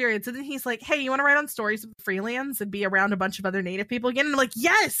of an experience. And then he's like, hey, you want to write on stories with freelance and be around a bunch of other native people again? And I'm like,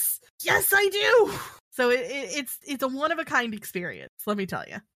 yes, I do. So it's a one of a kind experience, let me tell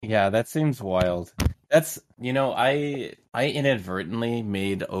you. Yeah, that seems wild. That's, I inadvertently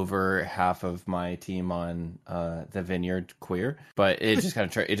made over half of my team on the Vineyard queer, but it just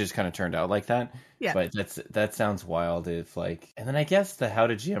kind of turned out like that. Yeah. But that sounds wild if like, and then I guess the How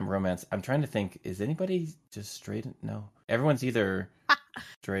to GM romance. I'm trying to think, is anybody just straight? No, everyone's either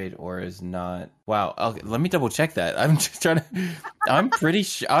straight or is not. Wow. Okay, let me double check that. I'm just trying to. I'm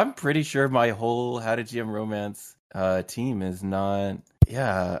pretty sure my whole How to GM romance team is not.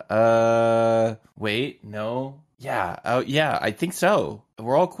 Yeah. Wait. No. Yeah. Oh, yeah. I think so.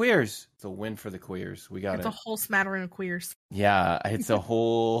 We're all queers. It's a win for the queers. We got It's a whole smattering of queers. Yeah. It's a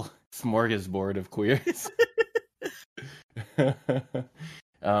whole smorgasbord of queers.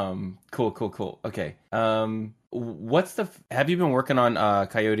 Cool. Okay. Have you been working on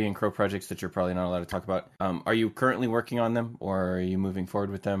Coyote and Crow projects that you're probably not allowed to talk about? Are you currently working on them, or are you moving forward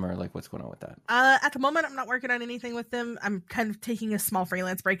with them, or like what's going on with that? At the moment, I'm not working on anything with them. I'm kind of taking a small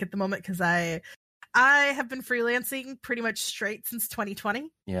freelance break at the moment because I have been freelancing pretty much straight since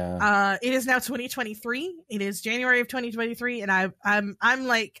 2020. Yeah. It is now 2023. It is January of 2023, and I'm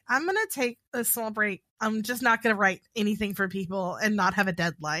like, I'm gonna take a small break. I'm just not gonna write anything for people and not have a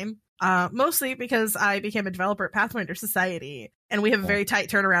deadline. Mostly because I became a developer at Pathfinder Society, and we have a very tight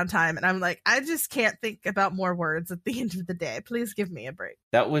turnaround time. And I'm like, I just can't think about more words at the end of the day. Please give me a break.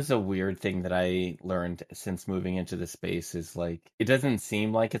 That was a weird thing that I learned since moving into the space is like, it doesn't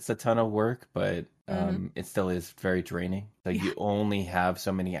seem like it's a ton of work, but it still is very draining. Like you only have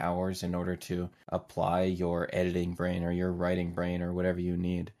so many hours in order to apply your editing brain or your writing brain or whatever you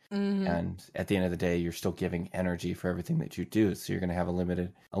need. And at the end of the day, you're still giving energy for everything that you do. So you're going to have a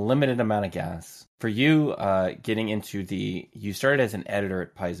limited amount of gas. For you, getting into you started as an editor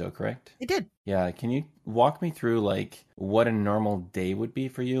at Paizo, correct? I did. Yeah. Can you walk me through like what a normal day would be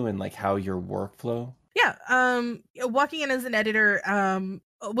for you and like how your workflow? Yeah. Walking in as an editor,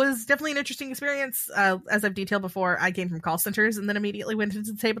 was definitely an interesting experience. As I've detailed before, I came from call centers and then immediately went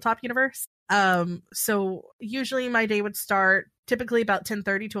into the tabletop universe. So usually my day would start typically about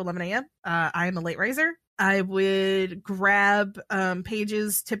 10:30 to 11 a.m. I am a late riser. I would grab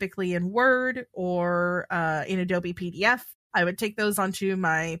pages typically in Word or in Adobe PDF. I would take those onto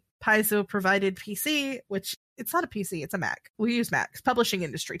my Paizo provided PC, which it's not a PC, it's a Mac. We use Macs. Publishing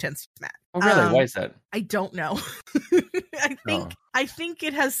industry tends to use Mac. Oh, really? Why is that? I don't know. I think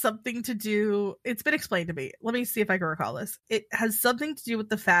it has something to do. It's been explained to me. Let me see if I can recall this. It has something to do with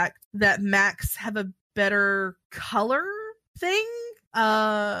the fact that Macs have a better color thing.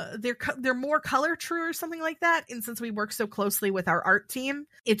 They're more color true or something like that. And since we work so closely with our art team,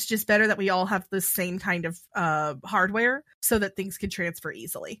 it's just better that we all have the same kind of hardware so that things can transfer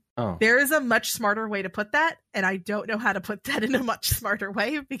easily. Oh. There is a much smarter way to put that, and I don't know how to put that in a much smarter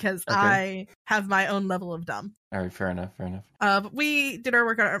way because I have my own level of dumb. All right, fair enough. But we did our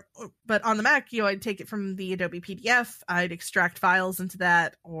work but on the Mac, I'd take it from the Adobe PDF, I'd extract files into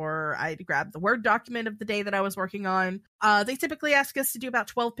that, or I'd grab the Word document of the day that I was working on. They typically ask us to do about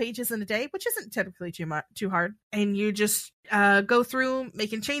 12 pages in a day, which isn't typically too hard. And you just go through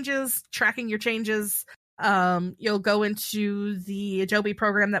making changes, tracking your changes. You'll go into the Adobe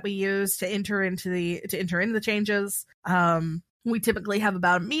program that we use to enter in the changes. We typically have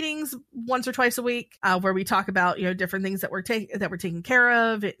about meetings once or twice a week where we talk about, different things that we're taking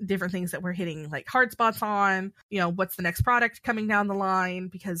care of, different things that we're hitting like hard spots on, what's the next product coming down the line,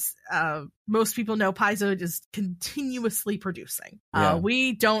 because most people know Paizo is continuously producing. Yeah.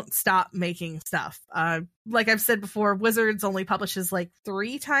 We don't stop making stuff. Like I've said before, Wizards only publishes like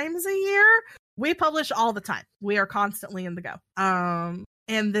 3 times a year. We publish all the time. We are constantly in the go. And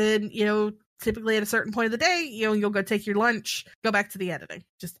then, typically at a certain point of the day, you'll go take your lunch, go back to the editing,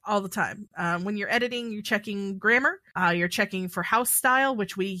 just all the time. When you're editing, you're checking grammar, you're checking for house style,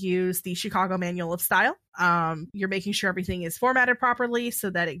 which we use the Chicago Manual of Style. You're making sure everything is formatted properly so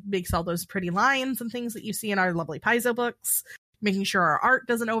that it makes all those pretty lines and things that you see in our lovely Paizo books. Making sure our art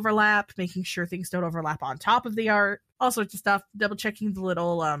doesn't overlap, making sure things don't overlap on top of the art, all sorts of stuff, double checking the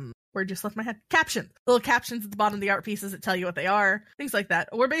little, where just left my head, little captions at the bottom of the art pieces that tell you what they are, things like that.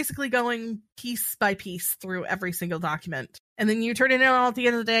 We're basically going piece by piece through every single document. And then you turn it in all at the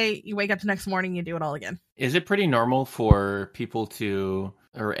end of the day, you wake up the next morning, you do it all again. Is it pretty normal for people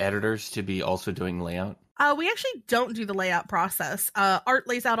or editors to be also doing layout? We actually don't do the layout process. Art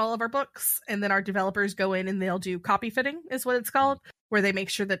lays out all of our books, and then our developers go in and they'll do copy fitting, is what it's called, where they make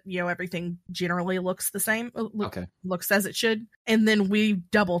sure that, everything generally looks the same, looks as it should. And then we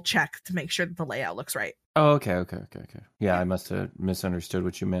double check to make sure that the layout looks right. Oh, okay. Yeah, I must have misunderstood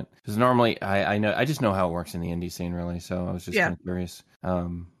what you meant. Because normally, I just know how it works in the indie scene, really. So I was just kind of curious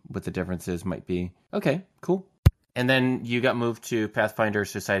what the differences might be. Okay, cool. And then you got moved to Pathfinder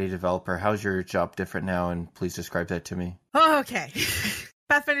Society Developer. How's your job different now? And please describe that to me. Okay.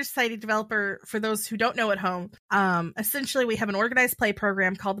 Pathfinder Society Developer, for those who don't know at home, essentially we have an organized play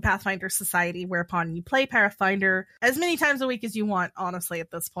program called the Pathfinder Society, whereupon you play Pathfinder as many times a week as you want, honestly,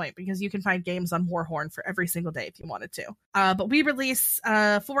 at this point, because you can find games on Warhorn for every single day if you wanted to. But we release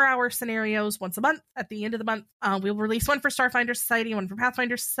 4-hour scenarios once a month. At the end of the month, we'll release one for Starfinder Society, one for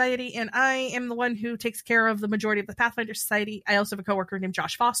Pathfinder Society, and I am the one who takes care of the majority of the Pathfinder Society. I also have a coworker named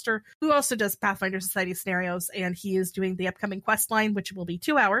Josh Foster, who also does Pathfinder Society scenarios, and he is doing the upcoming quest line, which will be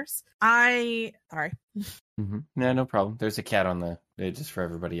 2 hours. Sorry. Mm-hmm. No problem. There's a cat on the just for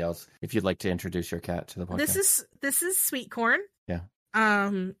everybody else. If you'd like to introduce your cat to the podcast. This is Sweet Corn. Yeah.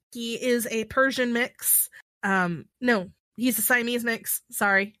 He is a Persian mix. No, he's a Siamese mix.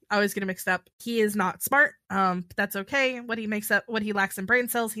 Sorry, I was getting mixed up. He is not smart. But that's okay. What he lacks in brain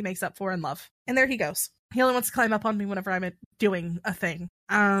cells, he makes up for in love. And there he goes. He only wants to climb up on me whenever I'm doing a thing.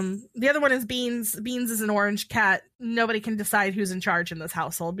 The other one is Beans. Beans is an orange cat. Nobody can decide who's in charge in this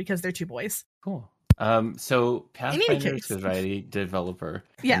household because they're 2 boys. Cool. So Pathfinder Society Developer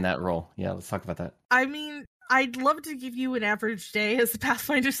in that role. Yeah, let's talk about that. I mean, I'd love to give you an average day as a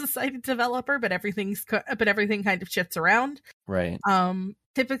Pathfinder Society Developer, but everything kind of shifts around. Right.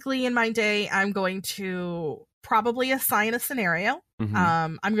 Typically in my day, I'm going to probably assign a scenario. Mm-hmm.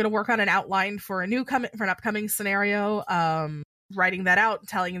 I'm going to work on an outline for an upcoming scenario. Writing that out,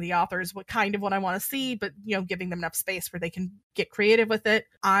 telling the authors what I want to see, but giving them enough space where they can get creative with it.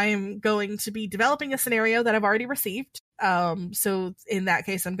 I'm going to be developing a scenario that I've already received. So in that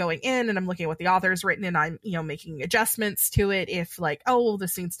case, I'm going in and I'm looking at what the author's written and I'm, making adjustments to it. If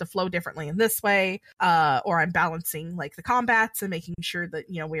this needs to flow differently in this way, or I'm balancing the combats and making sure that,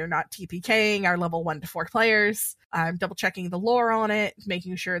 we are not TPKing our level 1 to 4 players. I'm double checking the lore on it,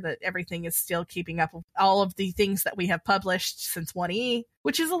 making sure that everything is still keeping up with all of the things that we have published since 1E,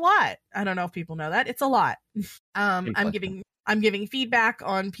 which is a lot. I don't know if people know that. It's a lot. I'm giving feedback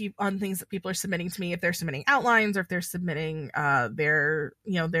on things that people are submitting to me, if they're submitting outlines or if they're submitting their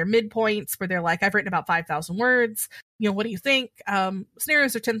midpoints where they're like, I've written about 5,000 words. What do you think?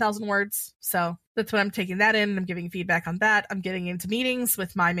 Scenarios are 10,000 words. So that's what I'm taking that in. I'm giving feedback on that. I'm getting into meetings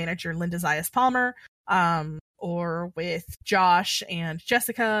with my manager, Linda Zayas Palmer, or with Josh and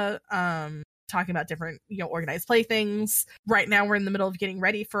Jessica, talking about different, organized play things. Right now, we're in the middle of getting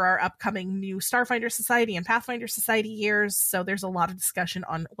ready for our upcoming new Starfinder Society and Pathfinder Society years. So there's a lot of discussion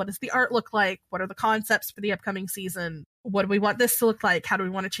on what does the art look like? What are the concepts for the upcoming season? What do we want this to look like? How do we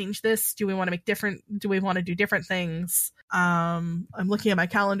want to change this? Do we want to do different things? I'm looking at my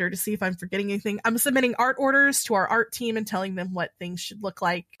calendar to see if I'm forgetting anything. I'm submitting art orders to our art team and telling them what things should look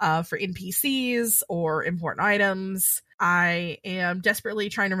like for NPCs or important items. I am desperately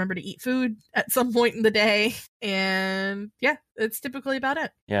trying to remember to eat food at some point in the day. And yeah, it's typically about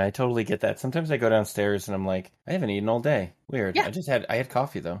it. Yeah, I totally get that. Sometimes I go downstairs and I'm like, I haven't eaten all day. Weird. Yeah. I had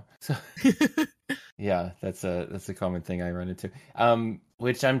coffee though. So yeah, that's a common thing I run into.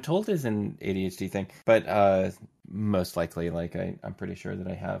 Which I'm told is an ADHD thing, but most likely, I'm pretty sure that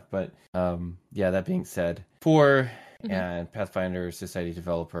I have. But yeah, that being said, for Pathfinder Society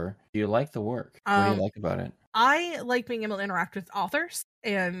Developer, do you like the work? What do you like about it? I like being able to interact with authors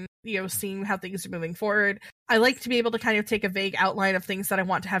and, seeing how things are moving forward. I like to be able to kind of take a vague outline of things that I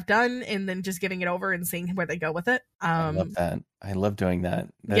want to have done and then just giving it over and seeing where they go with it. I love that. I love doing that.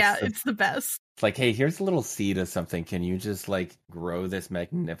 It's the best. It's like, hey, here's a little seed of something. Can you just grow this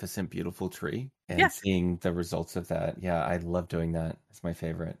magnificent, beautiful tree? And seeing the results of that. Yeah, I love doing that. It's my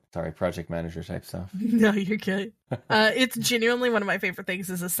favorite. Sorry, project manager type stuff. No, you're good. It's genuinely one of my favorite things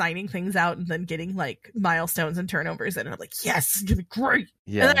is assigning things out and then getting milestones and turnovers. And I'm like, yes, it's going to be great.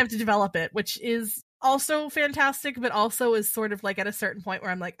 Yeah. And then I have to develop it, which is also fantastic, but also is sort of at a certain point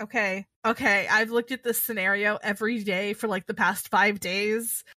where I'm like, okay, I've looked at this scenario every day for the past 5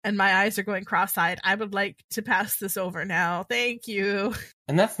 days and my eyes are going cross-eyed. I would like to pass this over now. Thank you.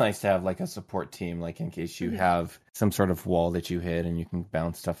 And that's nice to have a support team, in case you have some sort of wall that you hit and you can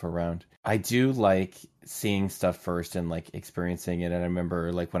bounce stuff around. I do like seeing stuff first and experiencing it. And I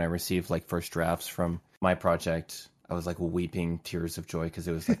remember when I received first drafts from my project, I was weeping tears of joy because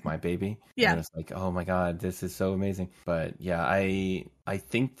it was my baby. Yeah. And it's oh my God, this is so amazing. But yeah, I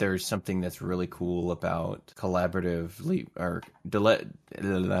think there's something that's really cool about collaborative or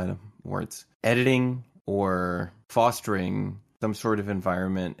editing or fostering some sort of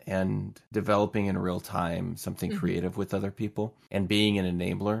environment and developing in real time something creative with other people and being an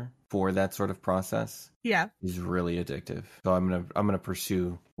enabler for that sort of process is really addictive. So I'm gonna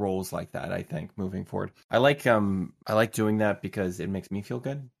pursue roles like that, I think, moving forward. I like doing that because it makes me feel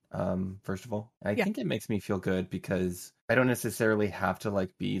good. first of all. I Yeah. think it makes me feel good because I don't necessarily have to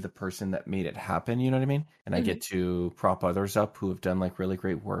like be the person that made it happen, you know what I mean? And I get to prop others up who have done like really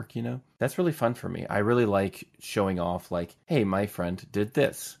great work, you know? That's really fun for me. I really like showing off like, hey, my friend did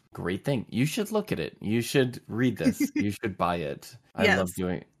this. Great thing. You should look at it. You should read this. You should buy it. Yes.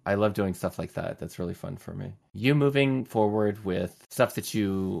 I love doing stuff like that. That's really fun for me. You moving forward with stuff that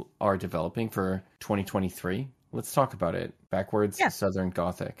you are developing for 2023. Let's talk about it. Backwards Southern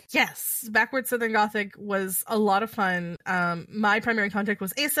Gothic. Yes, Backwards Southern Gothic was a lot of fun. My primary contact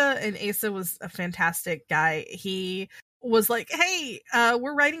was Asa, and Asa was a fantastic guy. He was like, hey,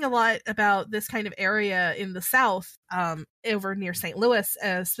 we're writing a lot about this kind of area in the South, over near St. Louis.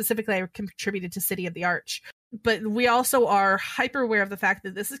 Specifically, I contributed to City of the Arch. But we also are hyper aware of the fact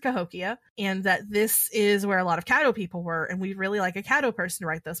that this is Cahokia and that this is where a lot of Caddo people were. And we'd really like a Caddo person to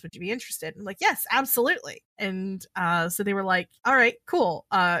write this. Would you be interested? And I'm like, yes, absolutely. And so they were like, all right, cool.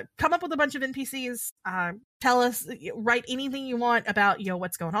 Come up with a bunch of NPCs. Tell us, write anything you want about,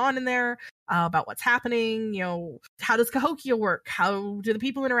 what's going on in there, about what's happening. How does Cahokia work? How do the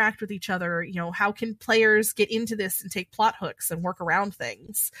people interact with each other? How can players get into this and take plot hooks and work around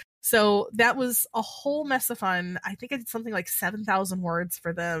things? So that was a whole mess of fun. I think I did something like 7,000 words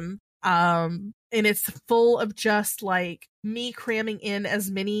for them. And it's full of just like me cramming in as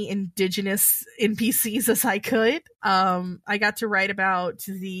many indigenous NPCs as I could. I got to write about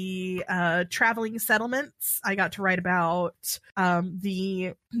the traveling settlements. I got to write about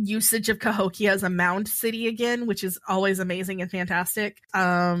the usage of Cahokia as a mound city again, which is always amazing and fantastic.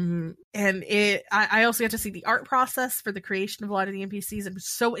 And I also got to see the art process for the creation of a lot of the NPCs. I'm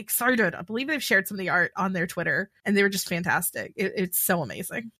so excited. I believe they've shared some of the art on their Twitter, and they were just fantastic. It's so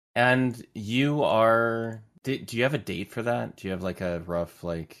amazing. And you are... Do you have a date for that? Do you have like a rough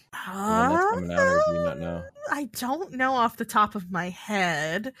when that's coming out, or do you not know? I don't know off the top of my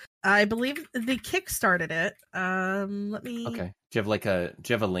head. I believe they kickstarted it. Let me. Okay. Do you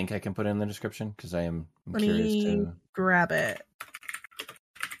have a link I can put in the description? Because I'm curious to grab it.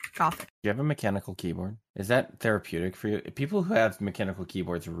 Gothic. Do you have a mechanical keyboard? Is that therapeutic for you? People who have mechanical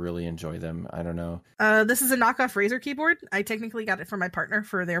keyboards really enjoy them. I don't know. This is a knockoff Razer keyboard. I technically got it for my partner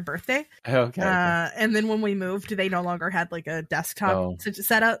for their birthday. Okay. And then when we moved, they no longer had like a desktop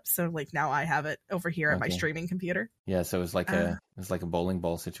setup. So like now I have it over here at my streaming computer. Yeah. So it was like a bowling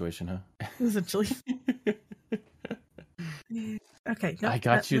ball situation, huh? Essentially. Okay. I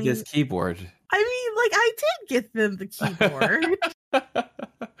got you this keyboard. I mean, like, I did get them the keyboard.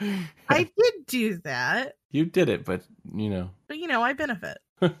 I did do that. You did it, but But I benefit.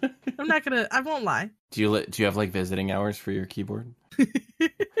 I won't lie. Do you have like visiting hours for your keyboard?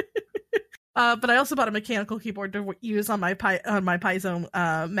 But I also bought a mechanical keyboard to use on my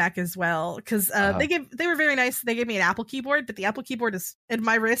Paizo Mac as well, because they were very nice. They gave me an Apple keyboard, but the Apple keyboard and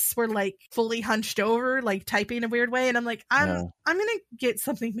my wrists were like fully hunched over, like typing in a weird way, and I'm like, I'm gonna get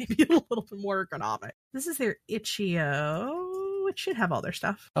something maybe a little bit more ergonomic. This is their Itch.io. It should have all their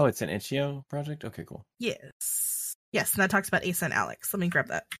stuff. Oh, it's an Itch.io project? Okay, cool. Yes, and that talks about Asa and Alex. Let me grab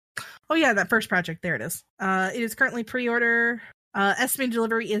that. Oh yeah, that first project. There it is. It is currently pre-order. Estimated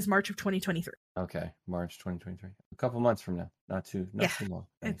delivery is March of 2023. Okay, March 2023. A couple months from now. Not too long.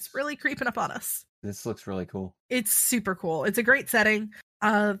 Thanks. It's really creeping up on us. This looks really cool. It's super cool. It's a great setting.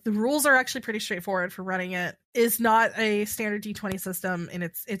 The rules are actually pretty straightforward for running it. It's not a standard D20 system, and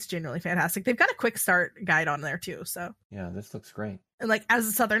it's genuinely fantastic. They've got a quick start guide on there too. So yeah, this looks great. And like as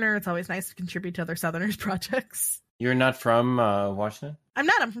a Southerner, it's always nice to contribute to other Southerners' projects. You're not from Washington? I'm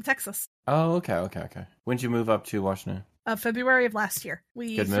not. I'm from Texas. Oh, okay. When'd you move up to Washington? February of last year.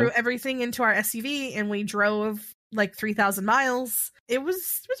 We threw everything into our SUV and we drove like 3,000 miles. It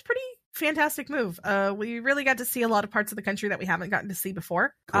was pretty fantastic move. We really got to see a lot of parts of the country that we haven't gotten to see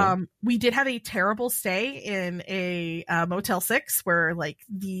before. Cool. We did have a terrible stay in a Motel 6 where like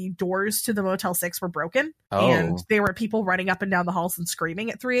the doors to the Motel 6 were broken. And there were people running up and down the halls and screaming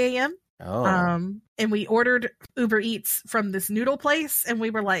at 3 a.m. And we ordered Uber Eats from this noodle place, and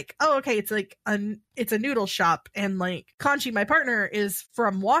we were like, oh, okay, it's like it's a noodle shop, and like Conchi, my partner, is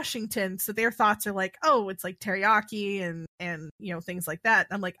from Washington, so their thoughts are like, oh, it's like teriyaki and things like that.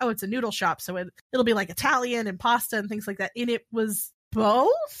 I'm like, oh, it's a noodle shop, so it'll be like Italian and pasta and things like that. And it was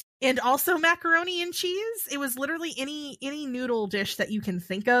both, and also macaroni and cheese. It was literally any noodle dish that you can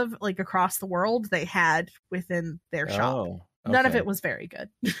think of, like across the world, they had within their shop. Okay. None of it was very good.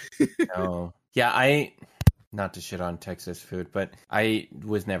 Oh, yeah. Not to shit on Texas food, but I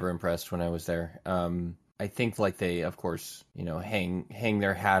was never impressed when I was there. I think like they, of course, hang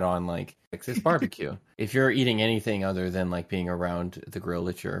their hat on like Texas barbecue. If you're eating anything other than like being around the grill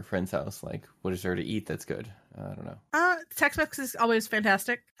at your friend's house, like what is there to eat that's good? I don't know. Tex-Mex is always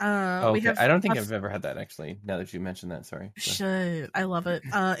fantastic. Okay. We have I don't think I've ever had that, actually, now that you mentioned that. Sorry. Should. I love it.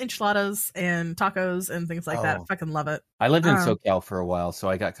 Enchiladas and tacos and things like that. Oh. Fucking love it. I lived in SoCal for a while, so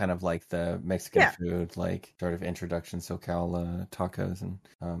I got kind of like the Mexican Yeah. food, like sort of introduction SoCal tacos and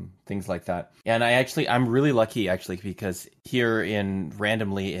things like that. And I'm really lucky actually, because here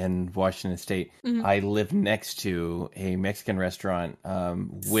randomly in Washington State, I live next to a Mexican restaurant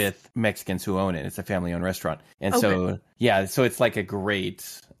with Mexicans who own it. It's a family-owned restaurant, and so it's like a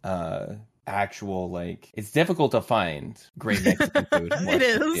great. Actual, like, it's difficult to find great Mexican food. It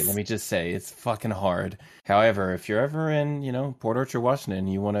is. Let me just say, it's fucking hard. However, if you're ever in, Port Orchard, Washington,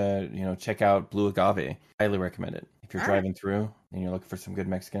 you want to, check out Blue Agave, highly recommend it. If you're driving through and you're looking for some good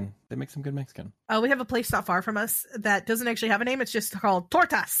Mexican, they make some good Mexican. We have a place not far from us that doesn't actually have a name. It's just called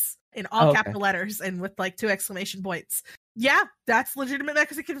Tortas in all capital letters and with like 2 exclamation points. Yeah, that's legitimate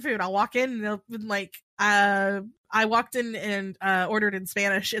Mexican food. I'll walk in and they'll like, I walked in and ordered in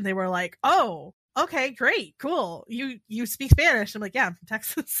Spanish, and they were like, "Oh, okay, great, cool. You speak Spanish?" I'm like, "Yeah, I'm from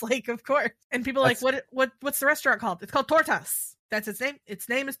Texas." Like, of course. And people are like, "What's the restaurant called?" It's called Tortas. That's its name. Its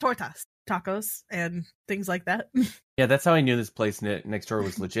name is Tortas. Tacos and things like that. Yeah, that's how I knew this place next door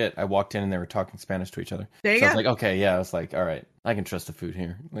was legit. I walked in and they were talking Spanish to each other. There you go. I was like, okay, yeah. I was like, all right, I can trust the food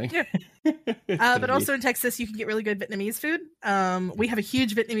here. Like, yeah. But also in Texas, you can get really good Vietnamese food. We have a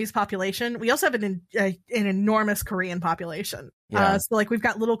huge Vietnamese population. We also have an enormous Korean population. Yeah. So like we've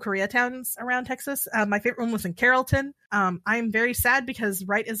got little Koreatowns around Texas. My favorite one was in Carrollton. I'm very sad because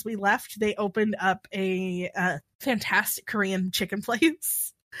right as we left, they opened up a fantastic Korean chicken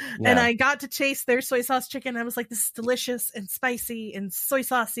place. Yeah. And I got to taste their soy sauce chicken. I was like, this is delicious and spicy and soy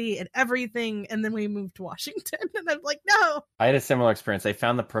saucy and everything. And then we moved to Washington and I'm like, no. I had a similar experience. I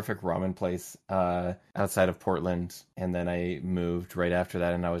found the perfect ramen place outside of Portland. And then I moved right after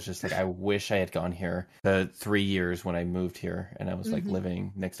that. And I was just like, I wish I had gone here the 3 years when I moved here. And I was like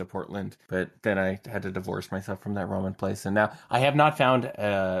living next to Portland. But then I had to divorce myself from that ramen place. And now I have not found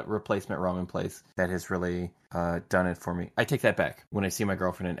a replacement ramen place that has really done it for me. I take that back. When I see my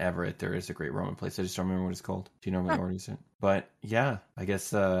girlfriend in Everett, there is a great ramen place. I just don't remember what it's called. Do you know what orders it? But yeah, I guess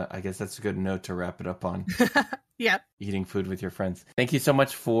that's a good note to wrap it up on. Yeah. Eating food with your friends. Thank you so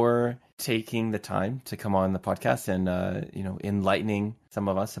much for taking the time to come on the podcast and enlightening some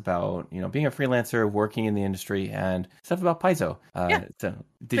of us about being a freelancer, working in the industry, and stuff about Paizo. So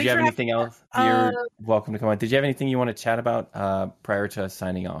did you have anything else? You're welcome to come on. Did you have anything you want to chat about prior to us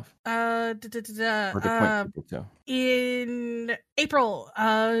signing off? In April,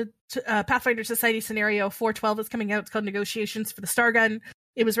 Pathfinder Society Scenario 412 is coming out. It's called Negotiations for the Stargun.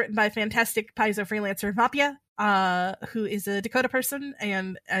 It was written by fantastic Paizo freelancer Mapia, who is a Dakota person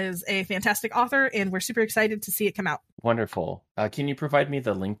and is a fantastic author, and we're super excited to see it come out. Wonderful. Can you provide me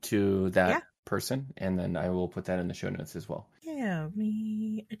the link to that person, and then I will put that in the show notes as well? Yeah,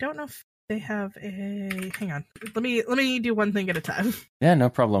 I don't know if they have a... Hang on. Let me do one thing at a time. Yeah, no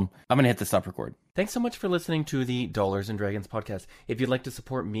problem. I'm going to hit the stop record. Thanks so much for listening to the Dollars and Dragons podcast. If you'd like to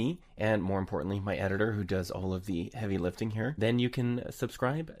support me, and more importantly, my editor who does all of the heavy lifting here, then you can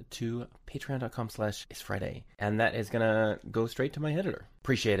subscribe to patreon.com/isfriday. And that is going to go straight to my editor.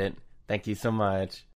 Appreciate it. Thank you so much.